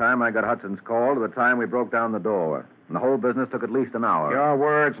minute from the time I got Hudson's call to the time we broke down the door. And the whole business took at least an hour. Your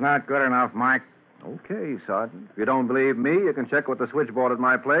word's not good enough, Mike. Okay, Sergeant. If you don't believe me, you can check with the switchboard at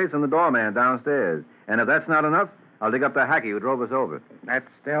my place and the doorman downstairs. And if that's not enough, I'll dig up the hacky who drove us over. That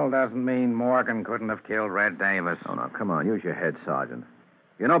still doesn't mean Morgan couldn't have killed Red Davis. Oh, no, come on. Use your head, Sergeant.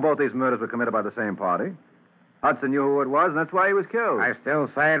 You know both these murders were committed by the same party. Hudson knew who it was, and that's why he was killed. I still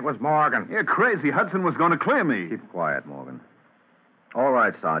say it was Morgan. You're crazy. Hudson was going to clear me. Keep quiet, Morgan. All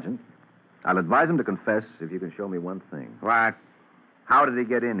right, Sergeant. I'll advise him to confess if you can show me one thing. What? How did he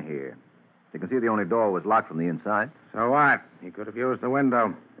get in here? You can see the only door was locked from the inside. So what? He could have used the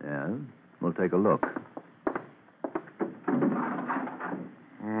window. Yeah? We'll take a look.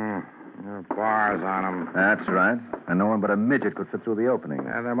 There are bars on him. That's right. And no one but a midget could fit through the opening.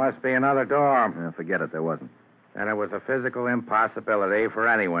 And there must be another door. Yeah, forget it, there wasn't. And it was a physical impossibility for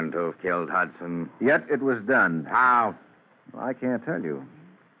anyone to have killed Hudson. Yet it was done. How? Well, I can't tell you.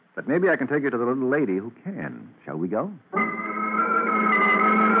 But maybe I can take you to the little lady who can. Shall we go?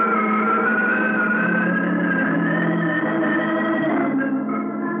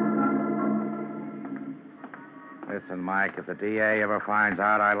 Listen, Mike, if the DA ever finds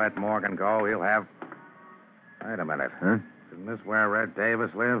out I let Morgan go, he'll have... Wait a minute. Huh? Isn't this where Red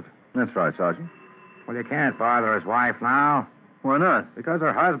Davis lived? That's right, Sergeant. Well, you can't bother his wife now. Why not? Because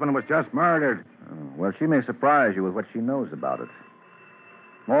her husband was just murdered. Oh, well, she may surprise you with what she knows about it.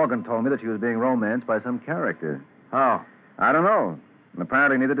 Morgan told me that she was being romanced by some character. Oh. I don't know. And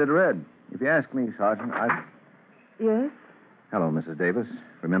apparently neither did Red. If you ask me, Sergeant, Yes? Hello, Mrs. Davis.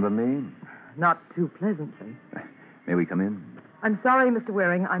 Remember me? Not too pleasantly. May we come in? I'm sorry, Mr.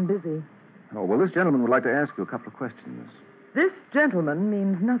 Waring. I'm busy. Oh, well, this gentleman would like to ask you a couple of questions. This gentleman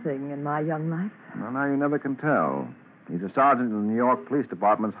means nothing in my young life. Well, now you never can tell. He's a sergeant in the New York Police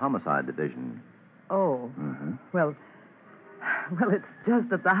Department's Homicide Division. Oh. Mm-hmm. Well, it's just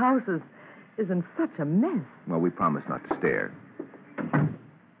that the house is in such a mess. Well, we promise not to stare.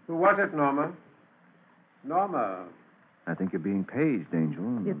 Who was it, Norma? Norma. I think you're being paged,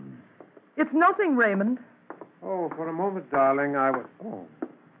 Angel. It's nothing, Raymond. Oh, for a moment, darling, I was... Oh.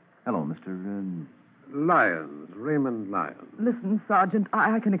 Hello, Mr. Lyons, Raymond Lyons. Listen, Sergeant,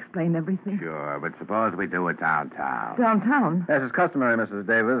 I can explain everything. Sure, but suppose we do it downtown. Downtown? As is customary, Mrs.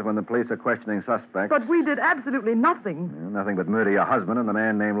 Davis, when the police are questioning suspects. But we did absolutely nothing. Nothing but murder your husband and the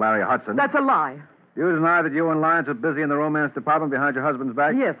man named Larry Hudson. That's a lie. You deny that you and Lyons are busy in the romance department behind your husband's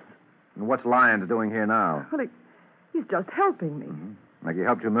back? Yes. And what's Lyons doing here now? Well, he's just helping me. Mm-hmm. Like he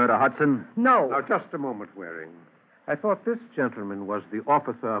helped you murder Hudson? No. Now, just a moment, Waring. I thought this gentleman was the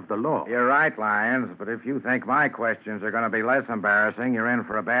officer of the law. You're right, Lyons, but if you think my questions are going to be less embarrassing, you're in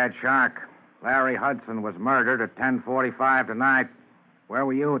for a bad shock. Larry Hudson was murdered at 10:45 tonight. Where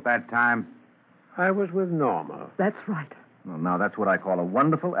were you at that time? I was with Norma. That's right. Well, now, that's what I call a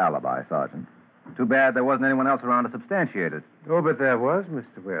wonderful alibi, Sergeant. Too bad there wasn't anyone else around to substantiate it. Oh, but there was,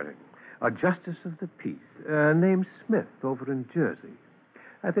 Mr. Waring. A justice of the peace named Smith over in Jersey.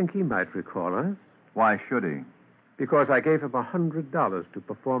 I think he might recall us. Why should he? Because I gave him $100 to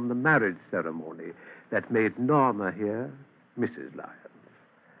perform the marriage ceremony that made Norma here Mrs. Lyons.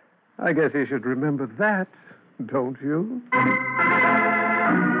 I guess he should remember that, don't you?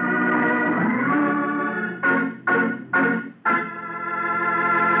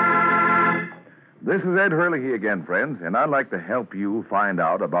 This is Ed Hurley again, friends, and I'd like to help you find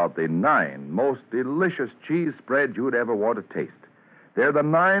out about the 9 most delicious cheese spreads you'd ever want to taste. They're the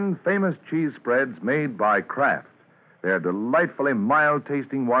 9 famous cheese spreads made by Kraft. They're delightfully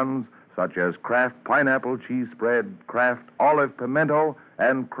mild-tasting ones, such as Kraft Pineapple Cheese Spread, Kraft Olive Pimento,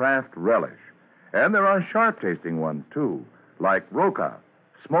 and Kraft Relish. And there are sharp-tasting ones, too, like Roca,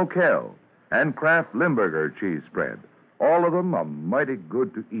 Smoke Hill, and Kraft Limburger Cheese Spread. All of them are mighty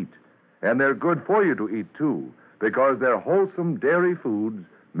good to eat. And they're good for you to eat, too, because they're wholesome dairy foods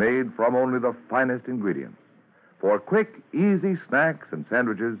made from only the finest ingredients. For quick, easy snacks and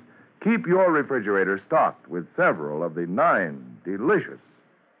sandwiches, keep your refrigerator stocked with several of the 9 delicious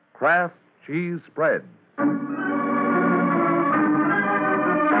Kraft cheese spreads.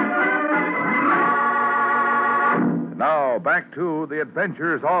 Now, back to the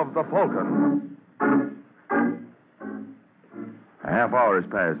adventures of the Falcon. A half hour has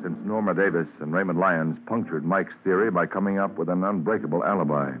passed since Norma Davis and Raymond Lyons punctured Mike's theory by coming up with an unbreakable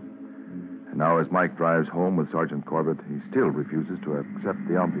alibi. And now, as Mike drives home with Sergeant Corbett, he still refuses to accept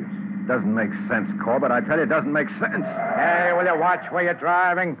the obvious. Doesn't make sense, Corbett. I tell you, it doesn't make sense. Hey, will you watch where you're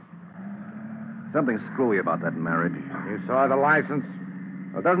driving? Something screwy about that marriage. You saw the license?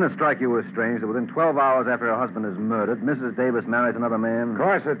 Well, doesn't it strike you as strange that within 12 hours after her husband is murdered, Mrs. Davis marries another man? Of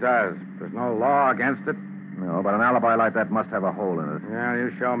course it does. There's no law against it. No, but an alibi like that must have a hole in it. Yeah,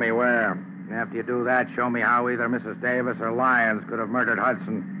 you show me where. After you do that, show me how either Mrs. Davis or Lyons could have murdered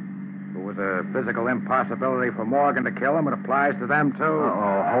Hudson. If it was a physical impossibility for Morgan to kill him, it applies to them, too.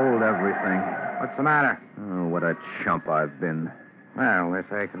 Oh, hold everything. What's the matter? Oh, what a chump I've been. Well, they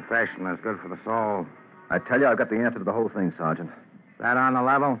say confession is good for the soul. I tell you, I've got the answer to the whole thing, Sergeant. That on the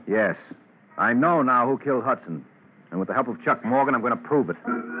level? Yes. I know now who killed Hudson. And with the help of Chuck Morgan, I'm going to prove it.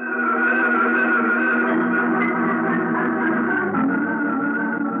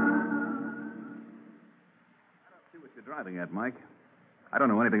 See what you're driving at, Mike. I don't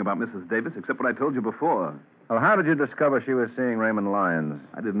know anything about Mrs. Davis except what I told you before. Well, how did you discover she was seeing Raymond Lyons?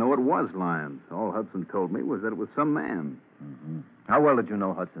 I didn't know it was Lyons. All Hudson told me was that it was some man. Mm-hmm. How well did you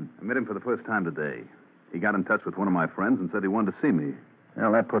know Hudson? I met him for the first time today. He got in touch with one of my friends and said he wanted to see me.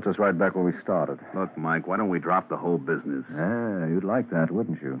 Well, that puts us right back where we started. Look, Mike, why don't we drop the whole business? Yeah, you'd like that,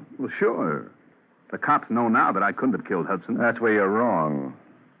 wouldn't you? Well, sure. The cops know now that I couldn't have killed Hudson. That's where you're wrong.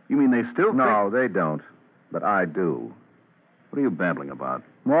 You mean they still No, they don't. But I do. What are you babbling about?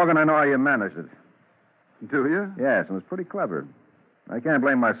 Morgan, I know how you managed it. Do you? Yes, it was pretty clever. I can't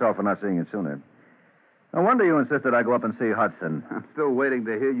blame myself for not seeing it sooner. No wonder you insisted I go up and see Hudson. I'm still waiting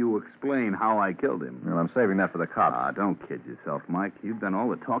to hear you explain how I killed him. Well, I'm saving that for the cops. Ah, don't kid yourself, Mike. You've done all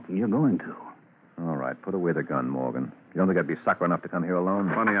the talking you're going to. All right, put away the gun, Morgan. You don't think I'd be sucker enough to come here alone?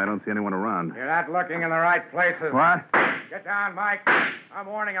 Funny, I don't see anyone around. You're not looking in the right places. What? Get down, Mike. I'm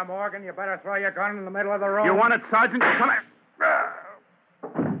warning you, Morgan. You better throw your gun in the middle of the room. You want it, Sergeant? Come here.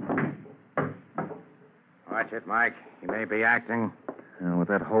 Watch it, Mike. He may be acting. With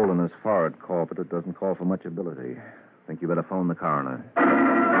that hole in his forehead, Corporate, it doesn't call for much ability. Think you better phone the coroner.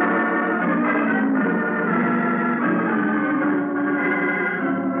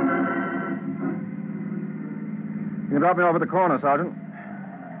 You can drop me off at the corner, Sergeant.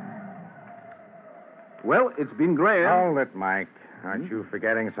 Well, it's been grand. Hold it, Mike. Aren't you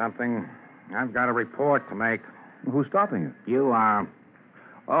forgetting something? I've got a report to make. Who's stopping you? You are.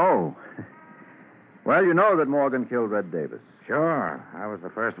 Oh. Well, you know that Morgan killed Red Davis. Sure. I was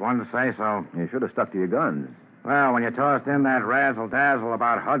the first one to say so. You should have stuck to your guns. Well, when you tossed in that razzle-dazzle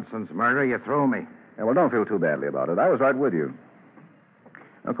about Hudson's murder, you threw me. Yeah, well, don't feel too badly about it. I was right with you.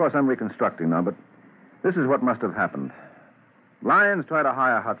 Of course, I'm reconstructing now, but this is what must have happened. Lyons tried to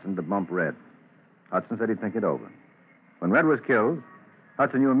hire Hudson to bump Red. Hudson said he'd think it over. When Red was killed,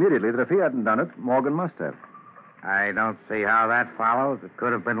 Hudson knew immediately that if he hadn't done it, Morgan must have. I don't see how that follows. It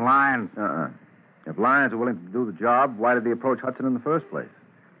could have been Lyons. If Lyons were willing to do the job, why did he approach Hudson in the first place?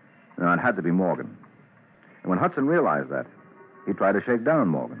 No, it had to be Morgan. And when Hudson realized that, he tried to shake down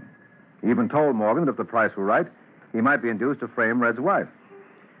Morgan. He even told Morgan that if the price were right, he might be induced to frame Red's wife.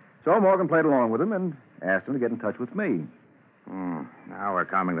 So Morgan played along with him and asked him to get in touch with me. Now we're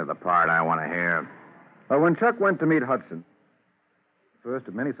coming to the part I want to hear. Well, when Chuck went to meet Hudson, first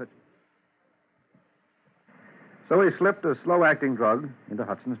of many such... So he slipped a slow-acting drug into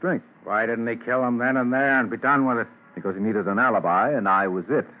Hudson's drink. Why didn't he kill him then and there and be done with it? Because he needed an alibi, and I was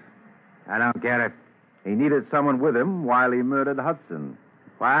it. I don't get it. He needed someone with him while he murdered Hudson.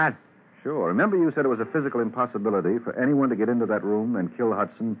 What? Sure. Remember you said it was a physical impossibility for anyone to get into that room and kill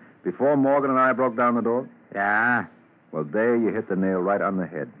Hudson before Morgan and I broke down the door? Yeah? Well, there you hit the nail right on the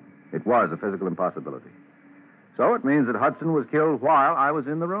head. It was a physical impossibility. So it means that Hudson was killed while I was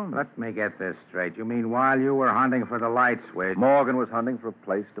in the room. Let me get this straight. You mean while you were hunting for the light switch? Morgan was hunting for a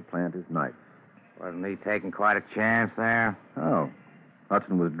place to plant his knife. Wasn't he taking quite a chance there? Oh.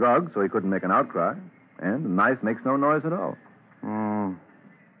 Hudson was drugged, so he couldn't make an outcry. And the knife makes no noise at all. Well,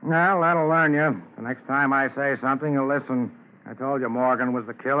 that'll learn you. The next time I say something, you'll listen. I told you Morgan was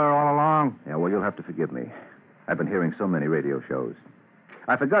the killer all along. Yeah, well, you'll have to forgive me. I've been hearing so many radio shows.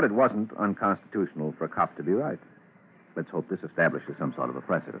 I forgot it wasn't unconstitutional for a cop to be right. Let's hope this establishes some sort of a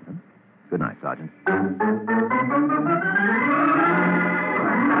precedent. Huh? Good night, Sergeant.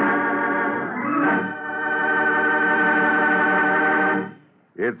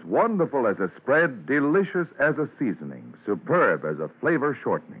 It's wonderful as a spread, delicious as a seasoning, superb as a flavor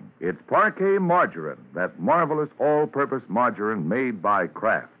shortening. It's Parquet Margarine, that marvelous all-purpose margarine made by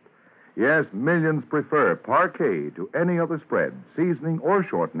Kraft. Yes, millions prefer Parquet to any other spread, seasoning or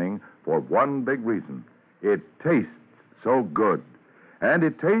shortening, for one big reason. It tastes so good. And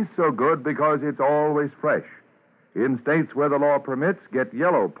it tastes so good because it's always fresh. In states where the law permits, get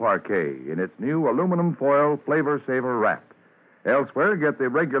yellow Parquet in its new aluminum foil Flavor Saver wrap. Elsewhere, get the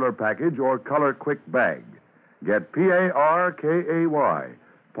regular package or color quick bag. Get Parkay,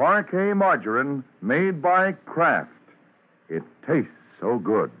 Parquet Margarine made by Kraft. It tastes so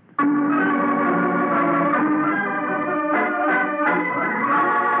good.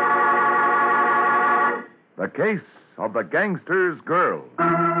 The Case of the Gangster's Girl.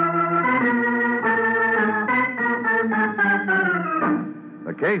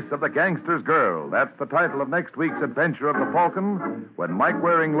 The Case of the Gangster's Girl. That's the title of next week's adventure of the Falcon, when Mike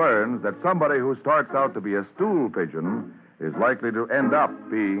Waring learns that somebody who starts out to be a stool pigeon is likely to end up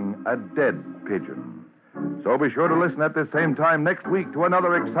being a dead pigeon. So be sure to listen at this same time next week to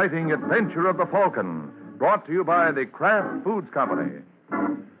another exciting adventure of the Falcon, brought to you by the Kraft Foods Company.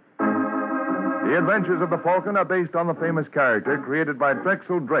 The Adventures of the Falcon are based on the famous character created by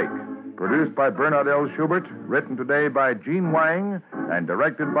Drexel Drake, produced by Bernard L. Schubert, written today by Gene Wang, and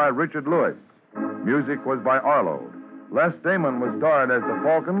directed by Richard Lewis. Music was by Arlo. Les Damon was starred as the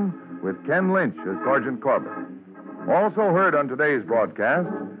Falcon, with Ken Lynch as Sergeant Corbett. Also heard on today's broadcast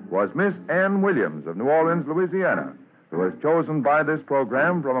was Miss Ann Williams of New Orleans, Louisiana, who was chosen by this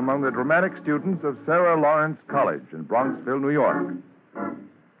program from among the dramatic students of Sarah Lawrence College in Bronxville, New York.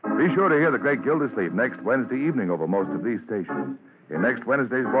 Be sure to hear the great Gildersleeve next Wednesday evening over most of these stations. In next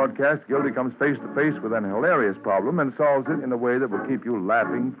Wednesday's broadcast, Gildy comes face to face with an hilarious problem and solves it in a way that will keep you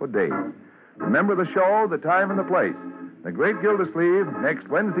laughing for days. Remember the show, the time, and the place. The Great Gildersleeve, next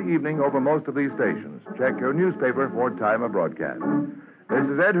Wednesday evening over most of these stations. Check your newspaper for time of broadcast. This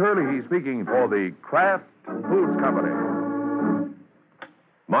is Ed Hurley speaking for the Kraft Foods Company.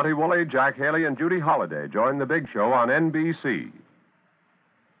 Monty Woolley, Jack Haley, and Judy Holliday join the Big Show on NBC.